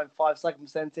 .495 second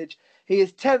percentage. He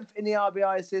is 10th in the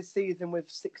RBIs this season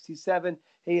with 67.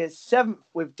 He is 7th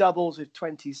with doubles with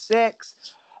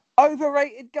 26.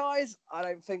 Overrated, guys? I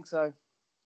don't think so.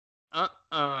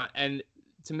 And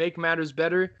to make matters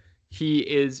better, he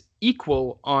is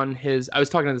equal on his. I was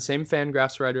talking to the same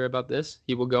Fangraphs writer about this.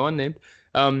 He will go unnamed.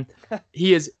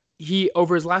 He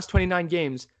over his last 29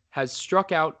 games has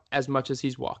struck out as much as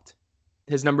he's walked.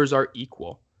 his numbers are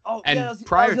equal. Oh, And yeah, that was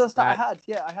prior the to stat I that, had.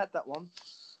 Yeah, I had that one.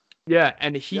 yeah,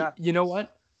 and he, Yeah. you know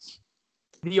what?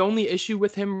 The only issue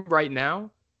with him right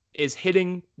now is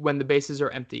hitting when the bases are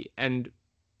empty. And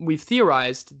we've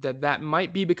theorized that that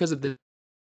might be because of the.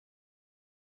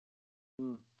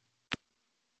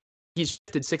 He's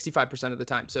shifted 65% of the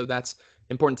time. So that's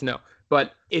important to know.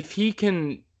 But if he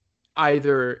can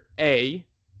either A,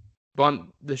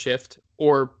 bunt the shift,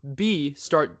 or B,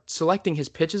 start selecting his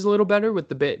pitches a little better with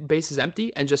the bases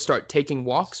empty and just start taking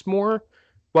walks more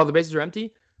while the bases are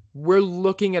empty, we're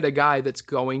looking at a guy that's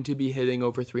going to be hitting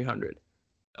over 300.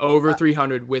 Over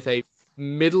 300 with a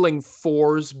middling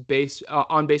fours base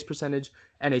on base percentage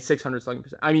and a 600 slugging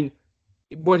percent. I mean,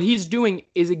 what he's doing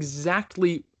is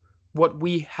exactly what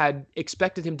we had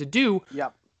expected him to do.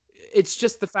 Yep. It's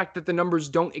just the fact that the numbers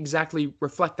don't exactly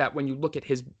reflect that when you look at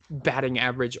his batting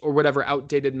average or whatever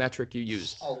outdated metric you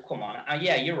use. Oh, come on.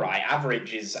 Yeah, you're right.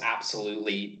 Average is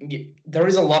absolutely... There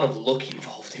is a lot of luck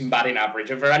involved in batting average.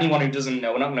 And for anyone who doesn't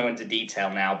know, we're not going to go into detail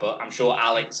now, but I'm sure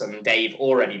Alex and Dave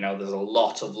already know there's a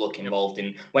lot of luck involved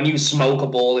in... When you smoke a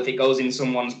ball, if it goes in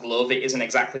someone's glove, it isn't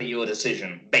exactly your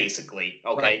decision, basically.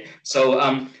 Okay? Right.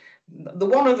 So, the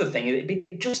one other thing, it'd be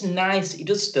just nice... He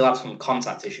does still have some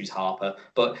contact issues, Harper,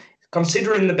 but...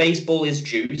 Considering the baseball is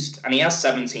juiced and he has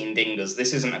 17 dingers,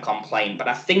 this isn't a complaint, but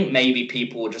I think maybe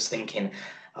people were just thinking,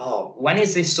 oh, when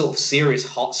is this sort of serious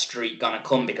hot streak going to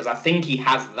come? Because I think he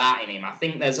has that in him. I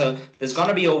think there's going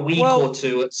to be a week or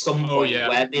two at some point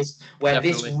where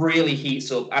this really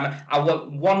heats up. And I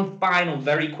want one final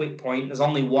very quick point. There's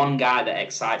only one guy that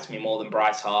excites me more than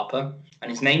Bryce Harper,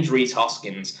 and his name's Rhys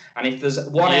Hoskins. And if there's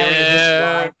one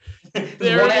area of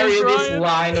this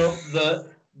lineup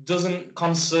that doesn't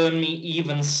concern me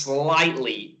even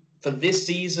slightly for this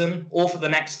season or for the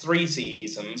next 3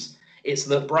 seasons, it's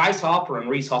that Bryce Harper and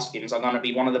Rhys Hoskins are going to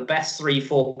be one of the best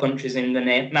 3-4 punches in the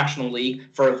National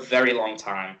League for a very long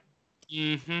time.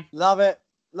 Mm-hmm. Love it.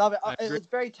 It was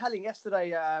very telling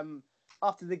yesterday.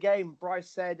 After the game,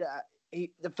 Bryce said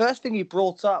the first thing he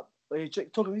brought up, I think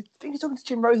he was talking to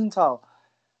Jim Rosenthal,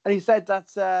 and he said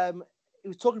that he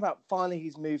was talking about finally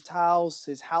he's moved house,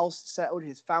 his house settled,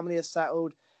 his family is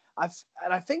settled.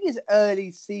 I think his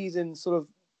early season sort of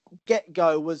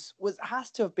get-go has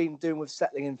to have been doing with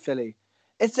settling in Philly.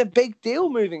 It's a big deal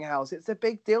moving house. It's a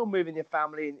big deal moving your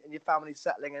family and your family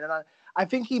settling in. And I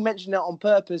think he mentioned that on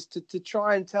purpose to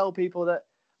try and tell people that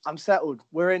I'm settled.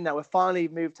 We're in now. We're finally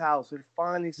moved house. We're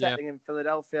finally settling in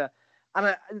Philadelphia.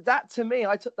 And that, to me,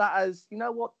 I took that as, you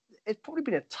know what, it's probably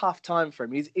been a tough time for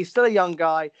him. He's still a young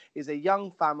guy. He's a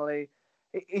young family.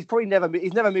 He's never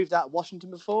moved out of Washington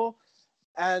before.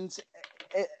 And,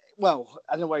 I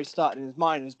don't know where he started in his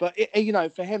minors, but,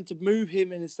 for him to move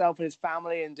him and himself and his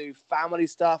family and do family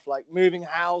stuff like moving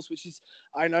house, which is,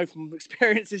 I know from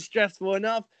experience, is stressful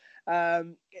enough.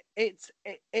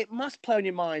 It must play on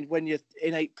your mind when you're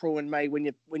in April and May, when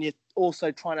you're also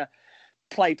trying to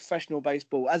play professional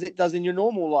baseball, as it does in your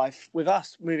normal life. With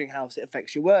us moving house, it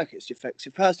affects your work, it affects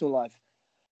your personal life.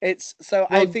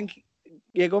 I think,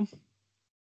 yeah, go on.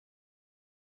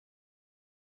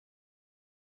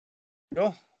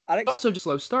 Go, Alex. Also just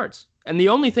slow starts. And the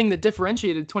only thing that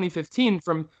differentiated 2015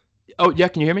 from... Oh, yeah,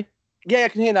 can you hear me? Yeah, I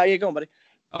can hear now. Yeah, go on, buddy.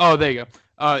 Oh, there you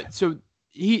go. So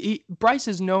Bryce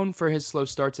is known for his slow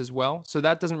starts as well, so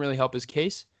that doesn't really help his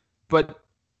case. But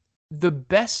the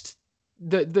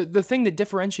thing that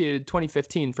differentiated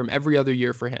 2015 from every other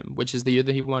year for him, which is the year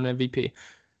that he won MVP,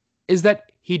 is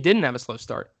that he didn't have a slow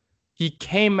start. He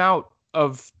came out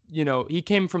of, he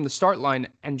came from the start line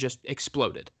and just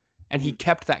exploded. And he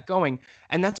kept that going.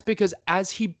 And that's because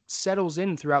as he settles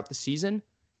in throughout the season,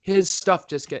 his stuff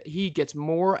he gets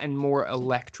more and more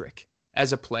electric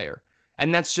as a player.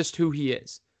 And that's just who he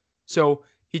is. So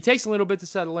he takes a little bit to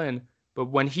settle in, but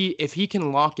if he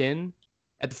can lock in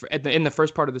in the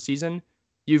first part of the season,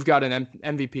 you've got an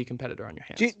MVP competitor on your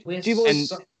hands.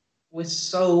 We're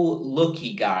so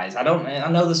lucky, guys. I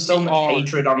know there's so much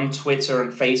hatred on Twitter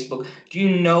and Facebook. Do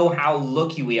you know how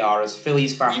lucky we are as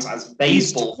Phillies fans, as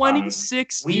baseball fans? He's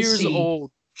 26 years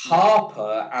old.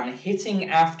 Harper, and hitting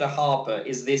after Harper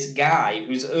is this guy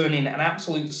who's earning an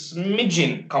absolute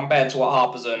smidgen compared to what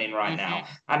Harper's earning right now.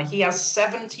 And he has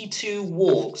 72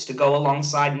 walks to go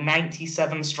alongside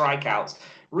 97 strikeouts.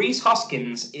 Rhys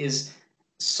Hoskins is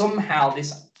somehow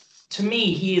this... To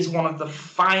me, he is one of the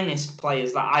finest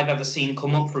players that I've ever seen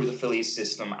come up through the Phillies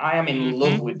system. I am in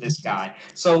love with this guy.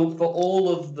 So for all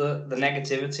of the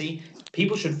negativity,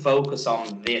 people should focus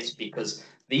on this because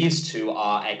these two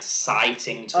are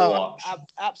exciting to watch.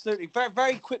 Absolutely. Very,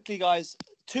 very quickly, guys.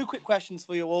 2 quick questions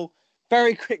for you all.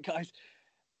 Very quick, guys.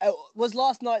 Was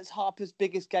last night's Harper's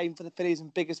biggest game for the Phillies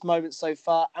and biggest moment so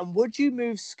far? And would you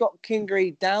move Scott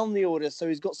Kingery down the order so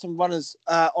he's got some runners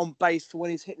on base for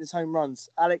when he's hitting his home runs?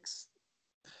 Alex?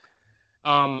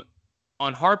 On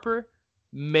Harper,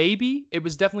 maybe. It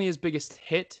was definitely his biggest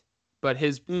hit, but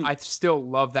I still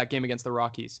love that game against the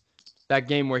Rockies. That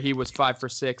game where he was 5 for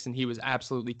 6 and he was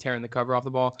absolutely tearing the cover off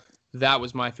the ball. That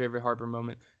was my favorite Harper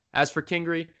moment. As for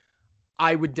Kingery,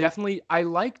 I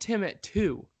liked him at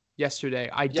 2 yesterday.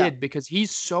 I did, because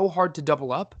he's so hard to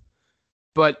double up.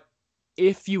 But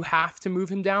if you have to move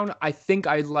him down, I think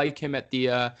I like him at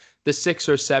the 6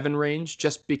 or 7 range,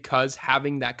 just because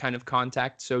having that kind of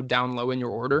contact so down low in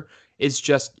your order is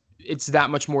it's that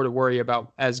much more to worry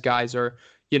about as guys are,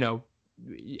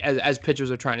 as pitchers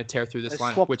are trying to tear through this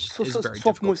lineup, which is very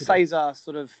difficult. Swap with Cesar,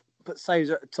 sort of put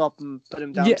Cesar at the top and put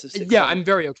him down to 6. Yeah, I'm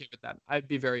very okay with that. I'd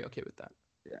be very okay with that.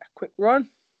 Yeah, quick run.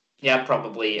 Yeah,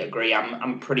 probably agree. I'm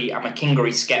a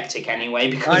Kingery skeptic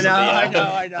anyway because I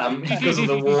know. Because of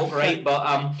the walk rate.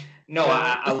 But no,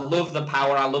 I love the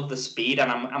power. I love the speed,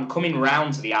 and I'm coming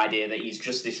round to the idea that he's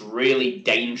just this really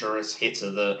dangerous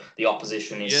hitter the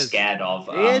opposition is scared of.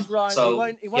 He is, Ryan. So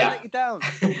he won't let you down.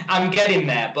 I'm getting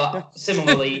there, but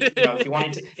similarly,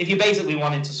 if you basically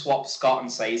wanted to swap Scott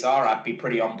and Cesar, I'd be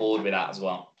pretty on board with that as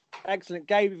well. Excellent,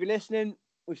 Gabe. If you're listening,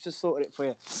 we've just sorted it for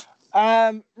you.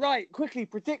 Right, quickly,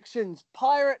 predictions.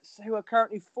 Pirates, who are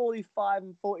currently 45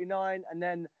 and 49, and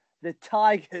then the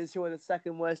Tigers, who are the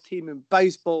second worst team in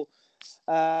baseball.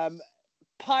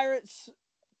 Pirates,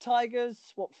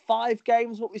 Tigers, 5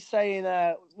 games? What we saying?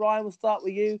 Ryan, we'll start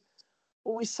with you.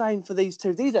 What are we saying for these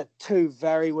two? These are 2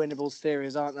 very winnable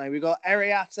series, aren't they? We've got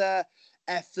Arrieta,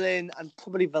 Eflin, and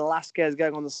probably Velasquez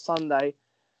going on the Sunday.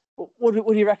 What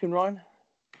do you reckon, Ryan?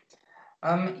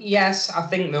 Yes, I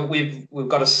think that we've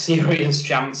got a serious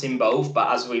chance in both,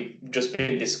 but as we've just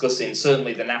been discussing,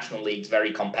 certainly the National League's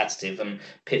very competitive and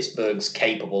Pittsburgh's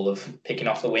capable of picking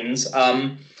off the wins.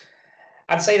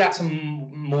 I'd say that's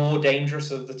more dangerous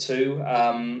of the two.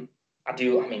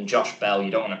 Josh Bell,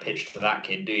 you don't want to pitch for that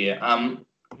kid, do you?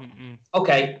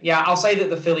 Okay, yeah, I'll say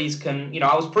that the Phillies can,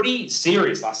 I was pretty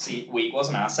serious last week,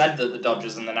 wasn't I? I said that the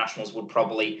Dodgers and the Nationals would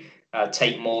probably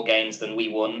take more games than we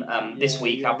won. This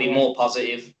week, I'll be more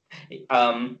positive. We're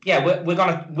going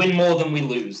to win more than we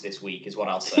lose this week, is what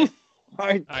I'll say.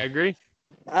 Right. I agree.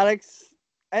 Alex,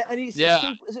 any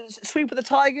sweep of the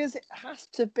Tigers? It has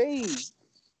to be.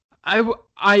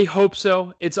 I hope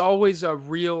so. It's always a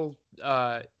real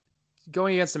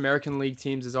going against American League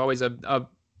teams is always a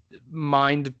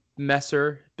mind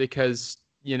messer because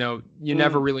you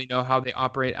never really know how they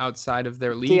operate outside of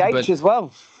their league. DH as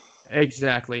well.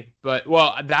 Exactly. But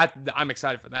that I'm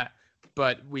excited for that.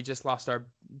 But we just lost our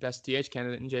best DH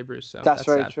candidate in Jay Bruce. So that's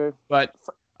very sad. true. But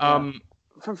from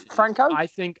Franco, I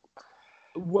think,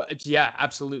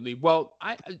 absolutely. Well,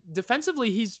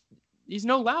 defensively he's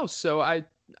no louse. So I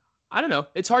don't know.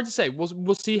 It's hard to say.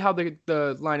 We'll see how the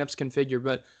lineups configure.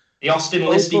 But the Austin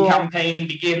Listy campaign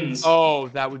begins. Oh,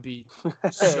 that would be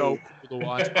so cool to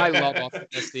watch. I love Austin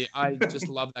Listy. I just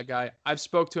love that guy. I've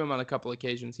spoke to him on a couple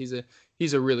occasions. He's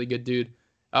a really good dude.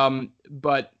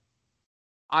 But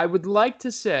I would like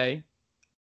to say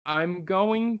I'm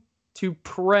going to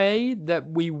pray that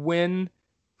we win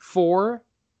 4.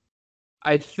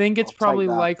 I think it's probably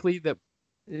likely that.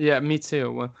 Yeah, me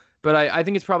too. But I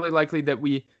think it's probably likely that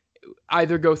we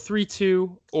either go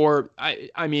 3-2 or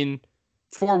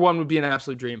 4-1 would be an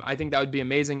absolute dream. I think that would be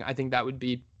amazing. I think that would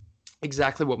be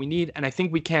exactly what we need. And I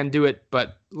think we can do it.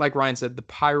 But like Ryan said, the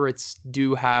Pirates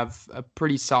do have a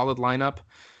pretty solid lineup.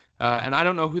 And I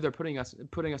don't know who they're putting us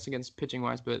against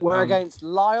pitching-wise. But we're against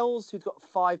Lyles, who's got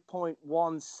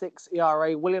 5.16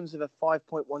 ERA, Williams with a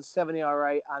 5.17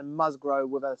 ERA, and Musgrove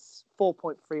with a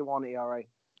 4.31 ERA.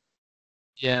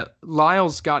 Yeah,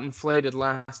 Lyles got inflated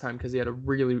last time because he had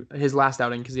his last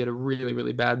outing because he had a really,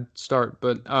 really bad start.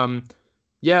 But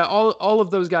all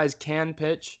of those guys can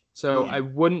pitch, so I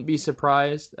wouldn't be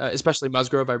surprised. Especially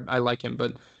Musgrove, I like him,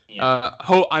 but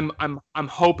I'm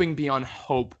hoping beyond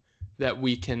hope that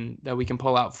we can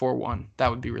pull out 4-1. That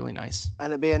would be really nice.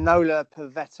 And it'd be a Nola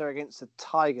Pivetta against the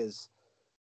Tigers,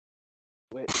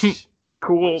 which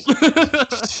cool.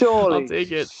 Surely, I'll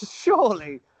take it.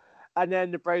 Surely. And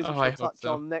then the Braves will touch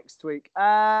on next week.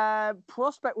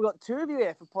 Prospect, we've got 2 of you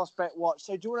here for Prospect Watch.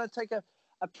 So do you want to take a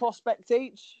prospect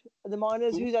each of the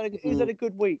minors? Who's had a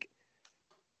good week?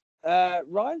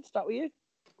 Ryan, start with you.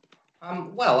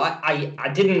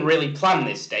 I didn't really plan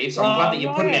this, Dave, so I'm glad that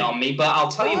you're putting it on me. But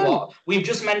I'll tell you what, we've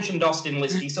just mentioned Austin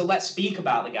Listy, so let's speak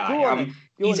about the guy.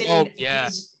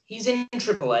 He's in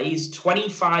AAA. He's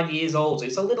 25 years old. So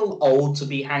it's a little old to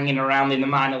be hanging around in the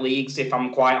minor leagues, if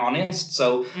I'm quite honest.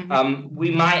 So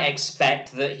we might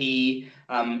expect that he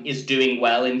is doing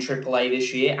well in AAA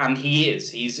this year, and he is.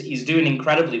 He's doing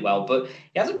incredibly well, but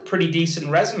he has a pretty decent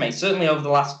resume. Certainly over the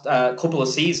last couple of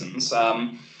seasons,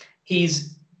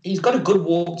 he's got a good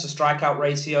walk to strikeout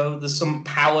ratio. There's some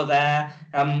power there.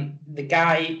 The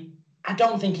guy, I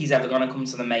don't think he's ever going to come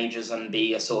to the majors and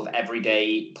be a sort of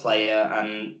everyday player,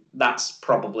 and that's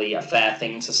probably a fair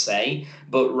thing to say.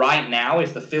 But right now,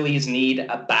 if the Phillies need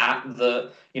a bat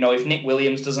that, if Nick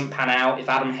Williams doesn't pan out, if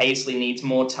Adam Hazley needs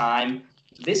more time,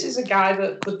 this is a guy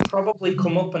that could probably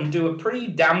come up and do a pretty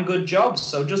damn good job.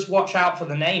 So just watch out for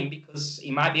the name, because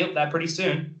he might be up there pretty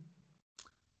soon.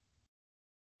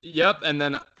 Yep, and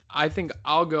then I think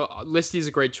I'll go. Listy's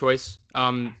a great choice.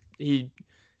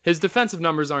 His defensive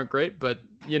numbers aren't great, but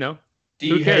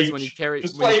who cares when you carry?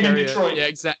 Just play him in Detroit. Yeah,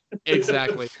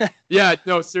 exactly. Yeah,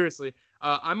 no, seriously.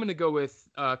 I'm gonna go with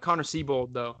Connor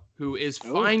Seabold, though, who is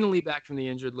finally back from the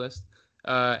injured list,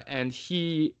 and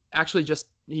he actually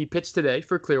he pitched today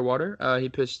for Clearwater. He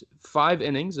pitched 5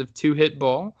 innings of 2-hit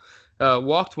ball,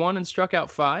 walked 1 and struck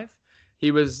out 5. He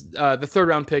was the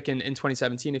third-round pick in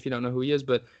 2017, if you don't know who he is,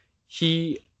 but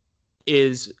he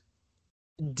is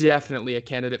definitely a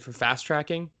candidate for fast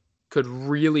tracking. Could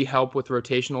really help with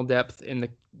rotational depth in the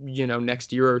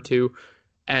next year or two.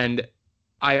 And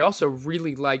I also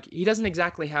really like, he doesn't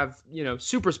exactly have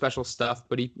super special stuff,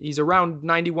 but he's around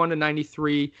 91 to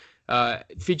 93,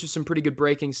 features some pretty good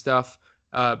breaking stuff,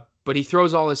 but he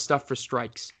throws all his stuff for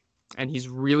strikes, and he's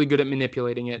really good at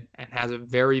manipulating it and has a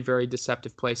very, very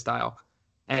deceptive play style,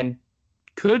 and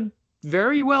could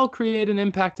very well create an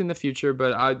impact in the future.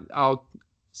 But I'll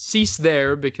cease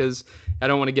there because I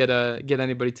don't want to get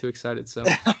anybody too excited. So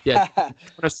yeah,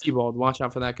 Seabold, watch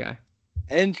out for that guy.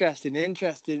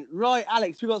 Interesting. Right,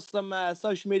 Alex, we've got some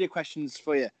social media questions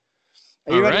for you.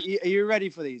 Are you ready? Are you ready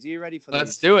for these?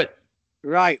 Let's do it.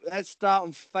 Right, let's start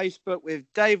on Facebook with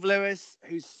Dave Lewis,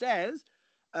 who says,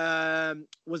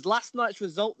 was last night's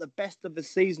result the best of the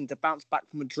season to bounce back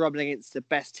from a drubbing against the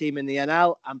best team in the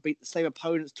NL and beat the same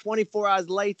opponents 24 hours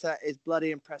later is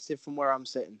bloody impressive from where I'm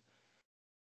sitting.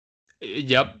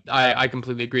 Yep, I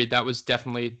completely agree. That was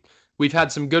definitely, we've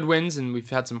had some good wins and we've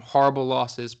had some horrible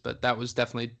losses, but that was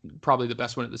definitely probably the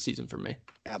best win of the season for me.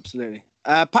 Absolutely.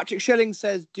 Patrick Schilling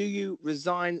says, do you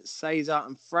resign Cesar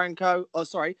and Franco?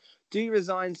 Do you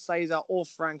resign Cesar or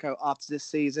Franco after this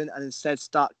season and instead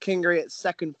start Kingery at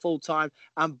second full-time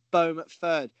and Bohm at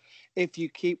third? If you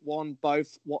keep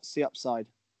both, what's the upside?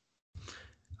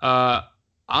 I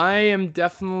am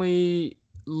definitely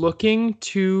looking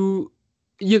to...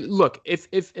 Look,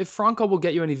 if Franco will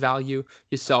get you any value,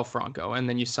 you sell Franco, and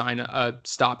then you sign a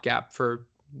stopgap for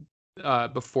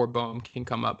before Bohm can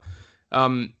come up.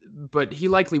 But he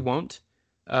likely won't,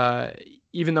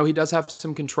 even though he does have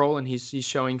some control and he's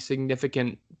showing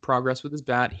significant progress with his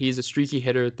bat. He's a streaky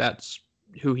hitter. That's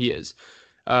who he is.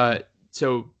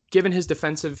 So given his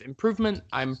defensive improvement,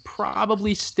 I'm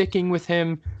probably sticking with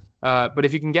him. But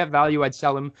if you can get value, I'd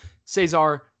sell him.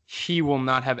 Cesar, he will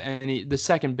not have any. The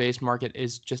second base market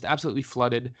is just absolutely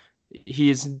flooded. He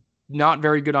is not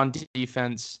very good on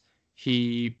defense.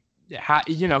 He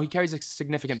carries a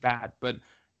significant bat, but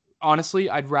honestly,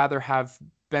 I'd rather have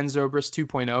Ben Zobrist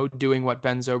 2.0 doing what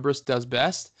Ben Zobrist does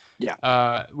best,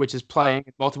 which is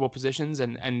playing multiple positions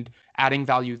and adding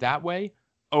value that way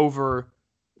over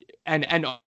and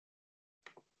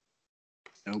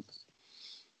nope.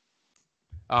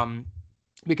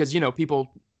 Because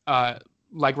people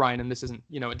like Ryan, and this isn't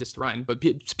a diss to Ryan, but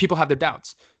people have their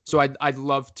doubts. So I'd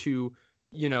love to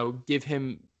give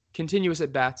him continuous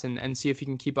at bats and see if he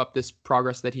can keep up this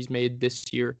progress that he's made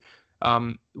this year,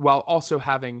 while also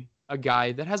having a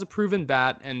guy that has a proven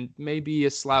bat and maybe a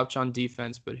slouch on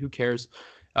defense, but who cares,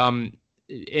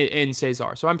 in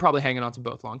Cesar. So I'm probably hanging on to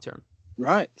both long term.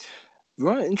 Right,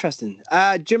 interesting.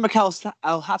 Jim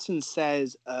McAlhatton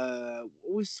says,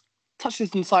 we touched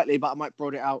this on slightly, but I might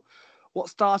broaden it out. What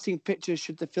starting pitchers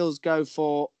should the Phils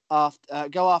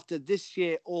go after this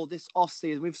year or this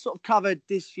offseason? We've sort of covered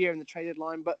this year in the trade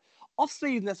deadline, but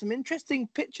offseason, there's some interesting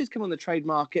pitchers come on the trade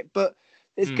market, but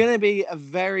it's going to be a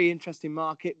very interesting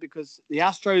market because the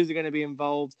Astros are going to be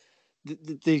involved.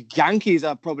 The Yankees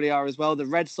probably are as well. The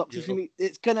Red Sox. Yeah.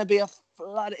 It's going to be a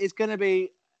flood. It's going to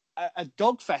be a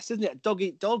dog fest, isn't it? A dog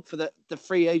eat dog for the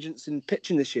free agents in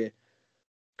pitching this year.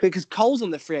 Because Cole's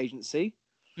on the free agency.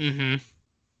 Mm-hmm.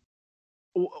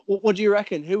 What do you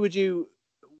reckon? Who would you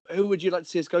like to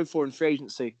see us go for in free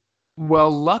agency? Well,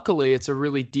 luckily, it's a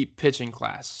really deep pitching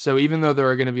class. So even though there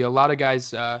are going to be a lot of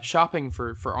guys shopping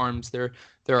for arms, there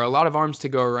are a lot of arms to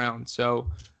go around. So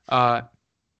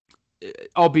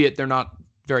albeit they're not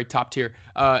very top tier.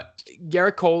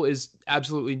 Garrett Cole is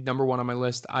absolutely number one on my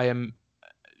list. I am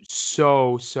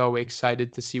so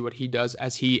excited to see what he does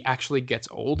as he actually gets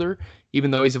older.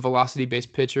 Even though he's a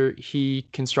velocity-based pitcher, he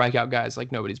can strike out guys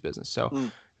like nobody's business. So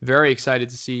very excited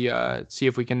to see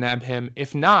if we can nab him.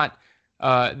 If not,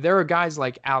 there are guys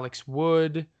like Alex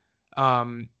Wood,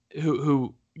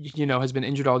 who has been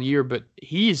injured all year, but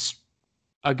he's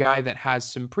a guy that has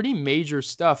some pretty major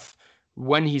stuff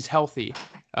when he's healthy.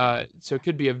 So it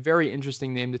could be a very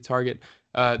interesting name to target.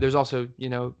 There's also,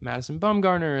 Madison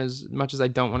Bumgarner. As much as I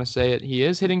don't want to say it, he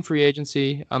is hitting free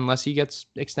agency unless he gets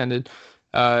extended.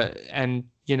 And,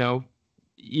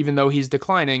 even though he's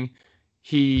declining,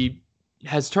 he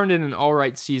has turned in an all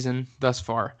right season thus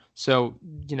far. So,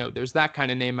 there's that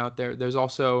kind of name out there. There's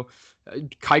also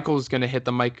Keuchel's going to hit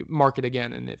the market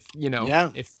again. And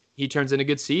if he turns in a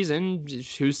good season,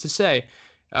 who's to say?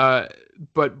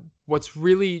 But what's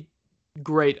really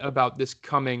great about this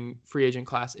coming free agent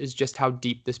class is just how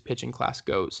deep this pitching class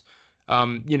goes.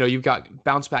 You've got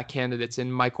bounce back candidates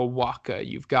in Michael Wacha.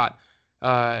 You've got,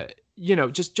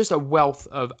 just a wealth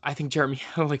of, I think Jeremy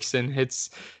Hellickson hits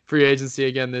free agency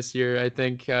again this year. I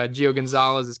think Gio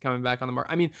Gonzalez is coming back on the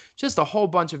market. I mean, just a whole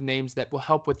bunch of names that will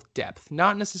help with depth,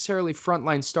 not necessarily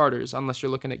frontline starters, unless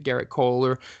you're looking at Garrett Cole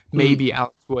or maybe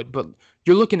Alex Wood, but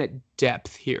you're looking at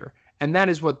depth here. And that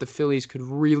is what the Phillies could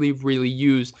really, really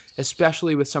use,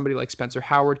 especially with somebody like Spencer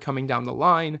Howard coming down the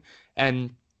line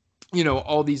and,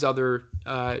 all these other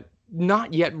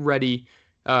not yet ready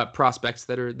prospects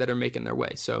that are making their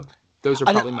way. So those are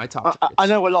probably my top targets. I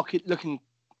know we're looking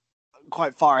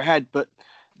quite far ahead, but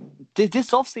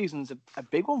this offseason's a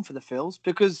big one for the Phils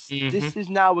because this is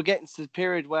now we're getting to the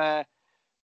period where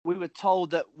we were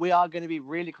told that we are going to be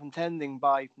really contending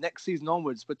by next season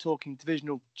onwards. We're talking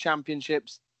divisional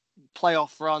championships,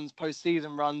 playoff runs,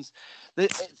 postseason runs. Do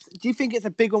you think it's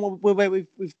a big one where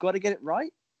we've got to get it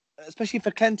right, especially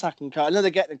for Klentak and Carr? I know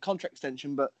they're getting a contract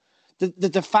extension, but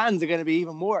the fans are going to be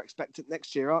even more expectant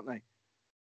next year, aren't they?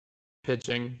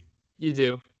 Pitching, you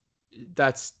do.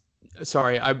 That's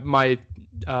sorry. My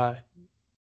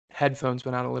headphones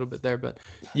went out a little bit there, but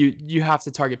you have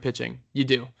to target pitching. You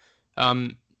do.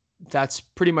 That's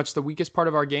pretty much the weakest part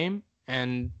of our game,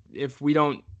 and if we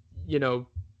don't,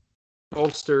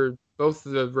 bolster both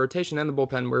the rotation and the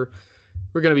bullpen, we're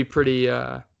going to be pretty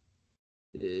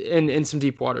in some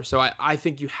deep water. So I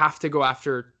think you have to go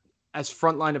after as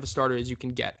frontline of a starter as you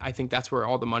can get. I think that's where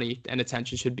all the money and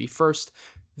attention should be first,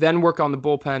 then work on the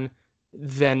bullpen,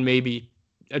 then maybe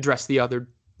address the other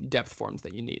depth forms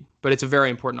that you need. But it's a very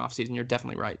important offseason. You're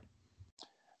definitely right.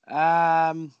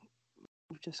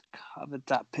 We just covered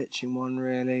that pitching one,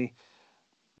 really.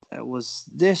 It was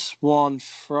this one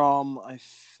from, I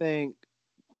think,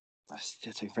 that's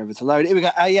just taking forever to load. Here we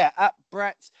go. At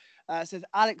Brett says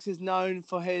Alex is known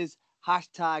for his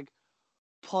hashtag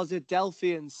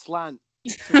Posidelphian slant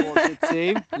towards the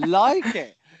team. Like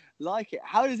it.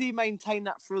 How does he maintain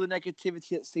that through the negativity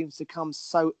that seems to come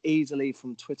so easily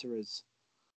from Twitterers?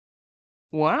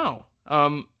 Wow.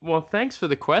 Well, thanks for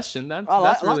the question.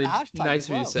 That's really nice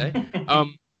of you to say.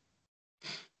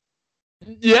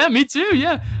 Yeah, me too.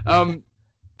 Yeah.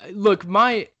 Look,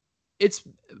 it's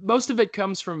most of it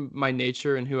comes from my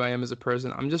nature and who I am as a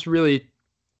person.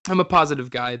 I'm a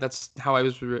positive guy. That's how I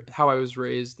was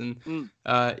raised, and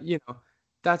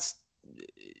that's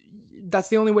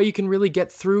the only way you can really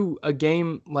get through a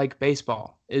game like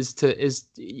baseball is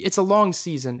it's a long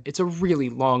season. It's a really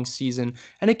long season,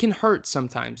 and it can hurt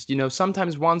sometimes.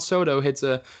 Sometimes Juan Soto hits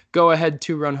a go-ahead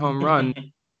 2-run home run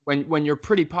when you're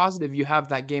pretty positive you have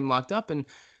that game locked up, and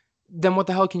then what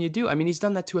the hell can you do? I mean, he's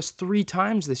done that to us 3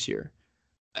 times this year.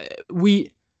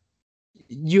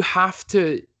 You have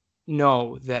to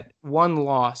know that one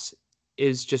loss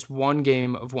is just one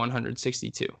game of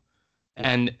 162.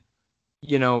 And,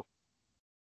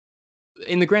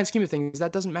 in the grand scheme of things,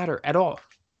 that doesn't matter at all.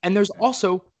 And there's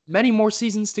also many more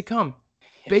seasons to come.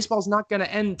 Baseball's not going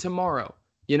to end tomorrow,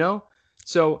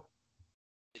 So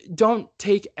don't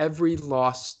take every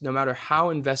loss, no matter how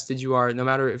invested you are, no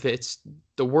matter if it's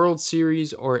the World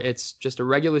Series or it's just a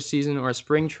regular season or a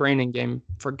spring training game,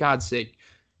 for God's sake.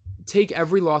 Take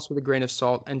every loss with a grain of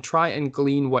salt and try and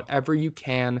glean whatever you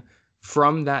can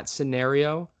from that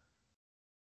scenario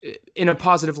in a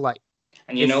positive light.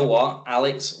 And you know what,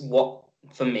 Alex,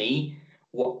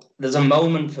 there's a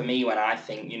moment for me when I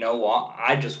think,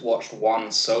 I just watched Juan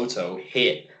Soto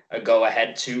hit a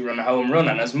go-ahead 2-run home run.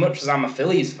 And as much as I'm a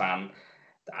Phillies fan,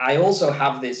 I also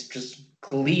have this just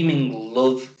gleaming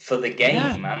love for the game.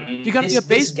 Yeah. And you got to be a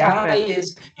baseball guy fan.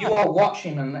 you are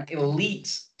watching an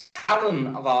elite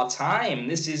talent of our time.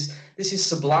 This is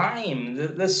sublime.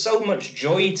 There's so much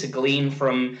joy to glean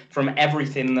from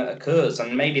everything that occurs,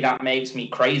 and maybe that makes me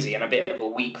crazy and a bit of a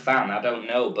weak fan. I don't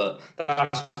know, but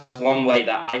that's one way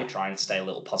that I try and stay a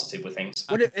little positive with things.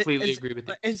 I completely agree with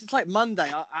you. It's like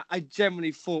Monday. I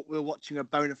genuinely thought we were watching a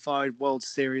bona fide World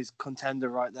Series contender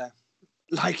right there.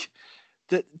 Like,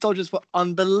 the Dodgers were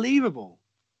unbelievable.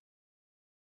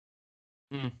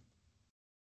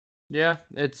 Yeah,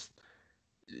 it's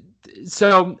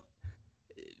so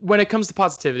when it comes to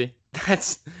positivity,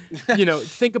 that's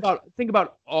think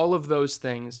about all of those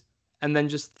things, and then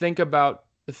just think about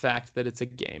the fact that it's a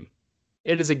game.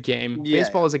 It is a game. Yeah.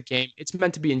 Baseball is a game. It's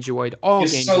meant to be enjoyed. All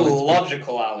You're games. so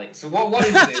logical, Alex. What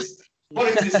is this? What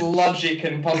is this logic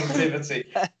and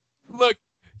positivity? Look,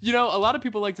 a lot of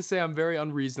people like to say I'm very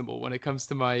unreasonable when it comes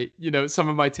to my, some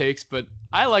of my takes, but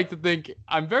I like to think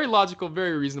I'm very logical,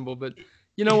 very reasonable. But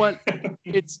you know what?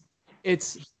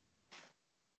 It's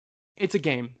a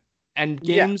game, and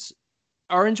games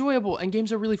are enjoyable, and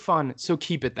games are really fun. So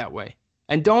keep it that way,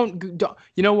 and don't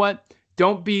you know what?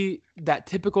 Don't be that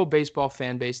typical baseball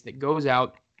fan base that goes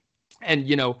out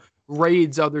and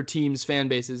raids other teams' fan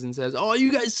bases and says, "Oh,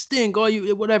 you guys stink. Oh,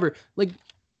 you whatever." Like,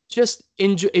 just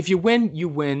enjoy. If you win, you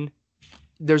win.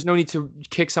 There's no need to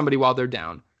kick somebody while they're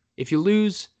down. If you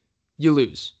lose, you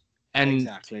lose. And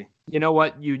exactly. You know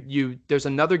what? There's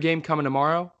another game coming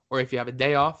tomorrow, or if you have a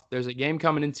day off, there's a game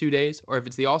coming in 2 days, or if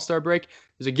it's the All-Star break,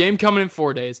 there's a game coming in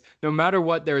 4 days. No matter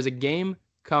what, there is a game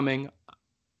coming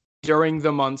during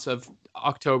the months of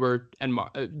October and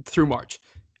through March,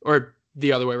 or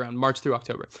the other way around, March through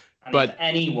October. And if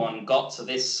anyone got to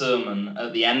this sermon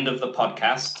at the end of the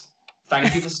podcast,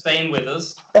 thank you for staying with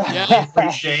us. Yeah. I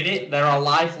appreciate it. There are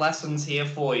life lessons here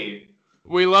for you.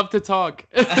 We love to talk.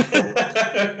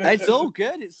 It's all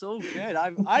good. It's all good.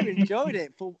 I've enjoyed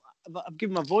it. I've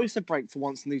given my voice a break for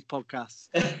once in these podcasts.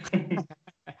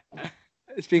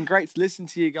 It's been great to listen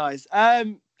to you guys.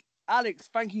 Alex,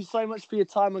 thank you so much for your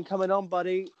time and coming on,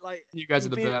 buddy. Like, you guys are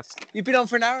the best. You've been on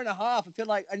for an hour and a half. I feel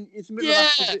like, and it's the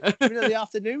middle of the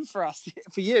afternoon for us.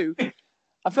 For you,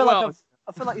 I feel like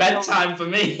bedtime for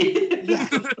me.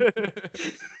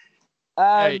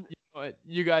 Hey,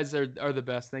 you guys are the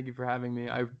best. Thank you for having me.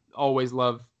 I always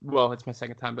love. Well, it's my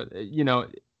second time, but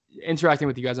interacting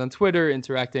with you guys on Twitter,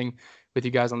 interacting with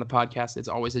you guys on the podcast. It's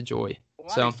always a joy.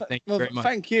 So thank you very much.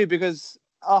 Thank you, because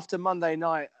after Monday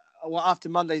night. Well, after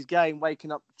Monday's game,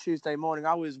 waking up Tuesday morning,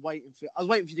 I was waiting for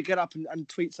you to get up and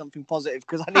tweet something positive,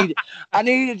 because I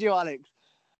needed you, Alex.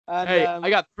 And, hey, I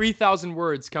got 3,000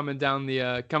 words coming down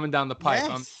the pipe. Yes.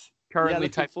 I'm currently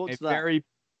typing a that. very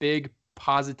big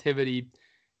positivity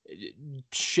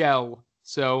shell.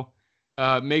 So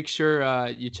make sure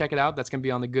you check it out. That's gonna be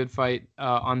on The Good Fight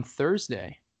on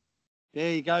Thursday.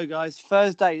 There you go, guys.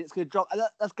 Thursday, it's gonna drop.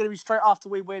 That's gonna be straight after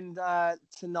we win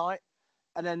tonight.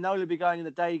 And then Nola will be going in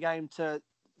the day game for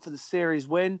the series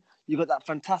win. You got that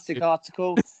fantastic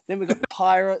article. Then we got the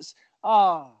Pirates.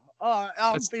 I'm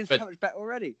feeling so much better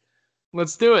already.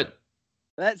 Let's do it.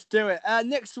 Let's do it.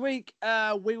 Next week,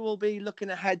 we will be looking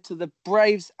ahead to the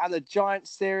Braves and the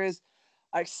Giants series.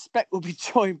 I expect we'll be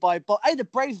joined by Bob. Hey, the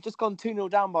Braves have just gone 2-0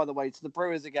 down, by the way, to the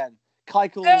Brewers again.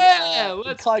 Keuchel's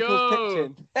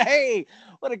pitching. Hey,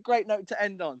 what a great note to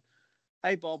end on.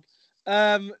 Hey, Bob.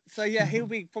 So yeah, he'll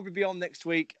probably be on next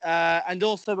week. And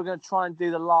also we're going to try and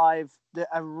do a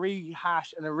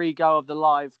rehash and a re-go of the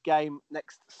live game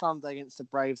next Sunday against the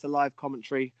Braves, the live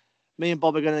commentary. Me and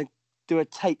Bob are going to do a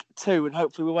take 2, and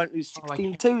hopefully we won't lose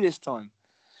 16-2 this time.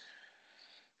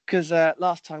 Because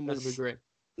last time was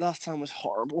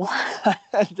horrible.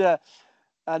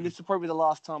 And this will probably be the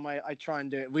last time I try and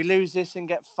do it. If we lose this and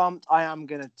get thumped, I am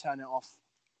going to turn it off.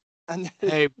 And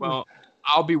hey, well,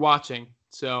 I'll be watching.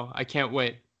 So I can't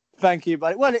wait. Thank you,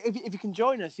 buddy. Well, if you can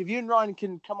join us, if you and Ryan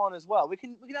can come on as well, we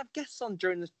can have guests on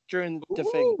during the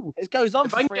thing. It goes on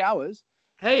for 3 hours.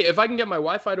 Hey, if I can get my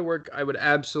Wi-Fi to work, I would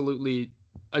absolutely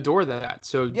adore that.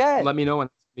 So let me know when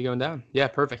it's be going down. Yeah,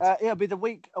 perfect. It'll be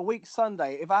a week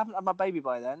Sunday. If I haven't had my baby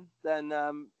by then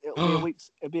it'll be a week.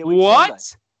 It'll be a week. What,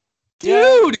 Sunday.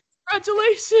 Dude?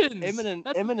 Congratulations! Imminent.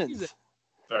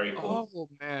 Very cool. Oh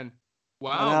man!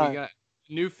 Wow, we got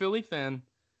a new Philly fan.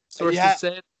 Sources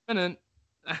say it's imminent.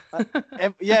 We'll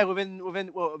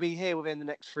be here within the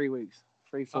next 3 weeks.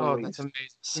 4 weeks. That's amazing.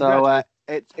 So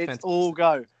it's all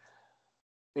go.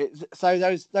 So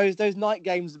those night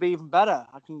games will be even better.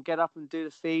 I can get up and do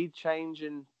the feed change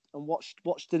and watch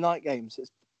the night games.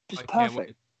 It's just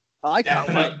perfect. I can't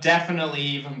wait. Definitely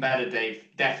even better, Dave.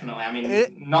 Definitely. I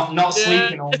mean, not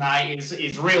sleeping all night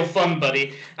is real fun,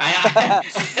 buddy.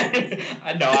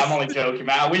 I know, I'm only joking,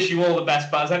 man. I wish you all the best,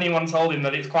 but has anyone told him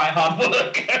that it's quite hard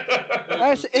work?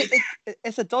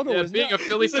 It's a doddle, isn't being it? a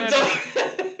Philly fan.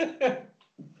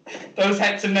 Those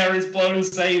Hector Neris blown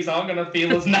saves aren't going to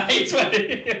feel as nice.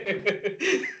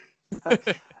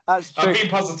 That's true. I'm being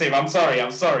positive. I'm sorry.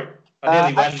 I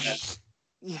nearly went there.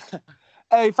 Yeah.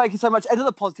 Hey, thank you so much.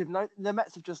 Another positive note: the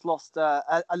Mets have just lost,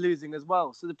 are losing as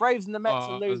well. So the Braves and the Mets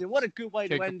are losing. What a good way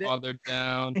to end it. They're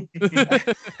down.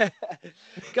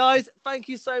 Guys, thank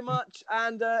you so much,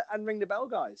 and ring the bell,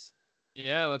 guys.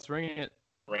 Yeah, let's ring it.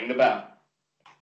 Ring the bell.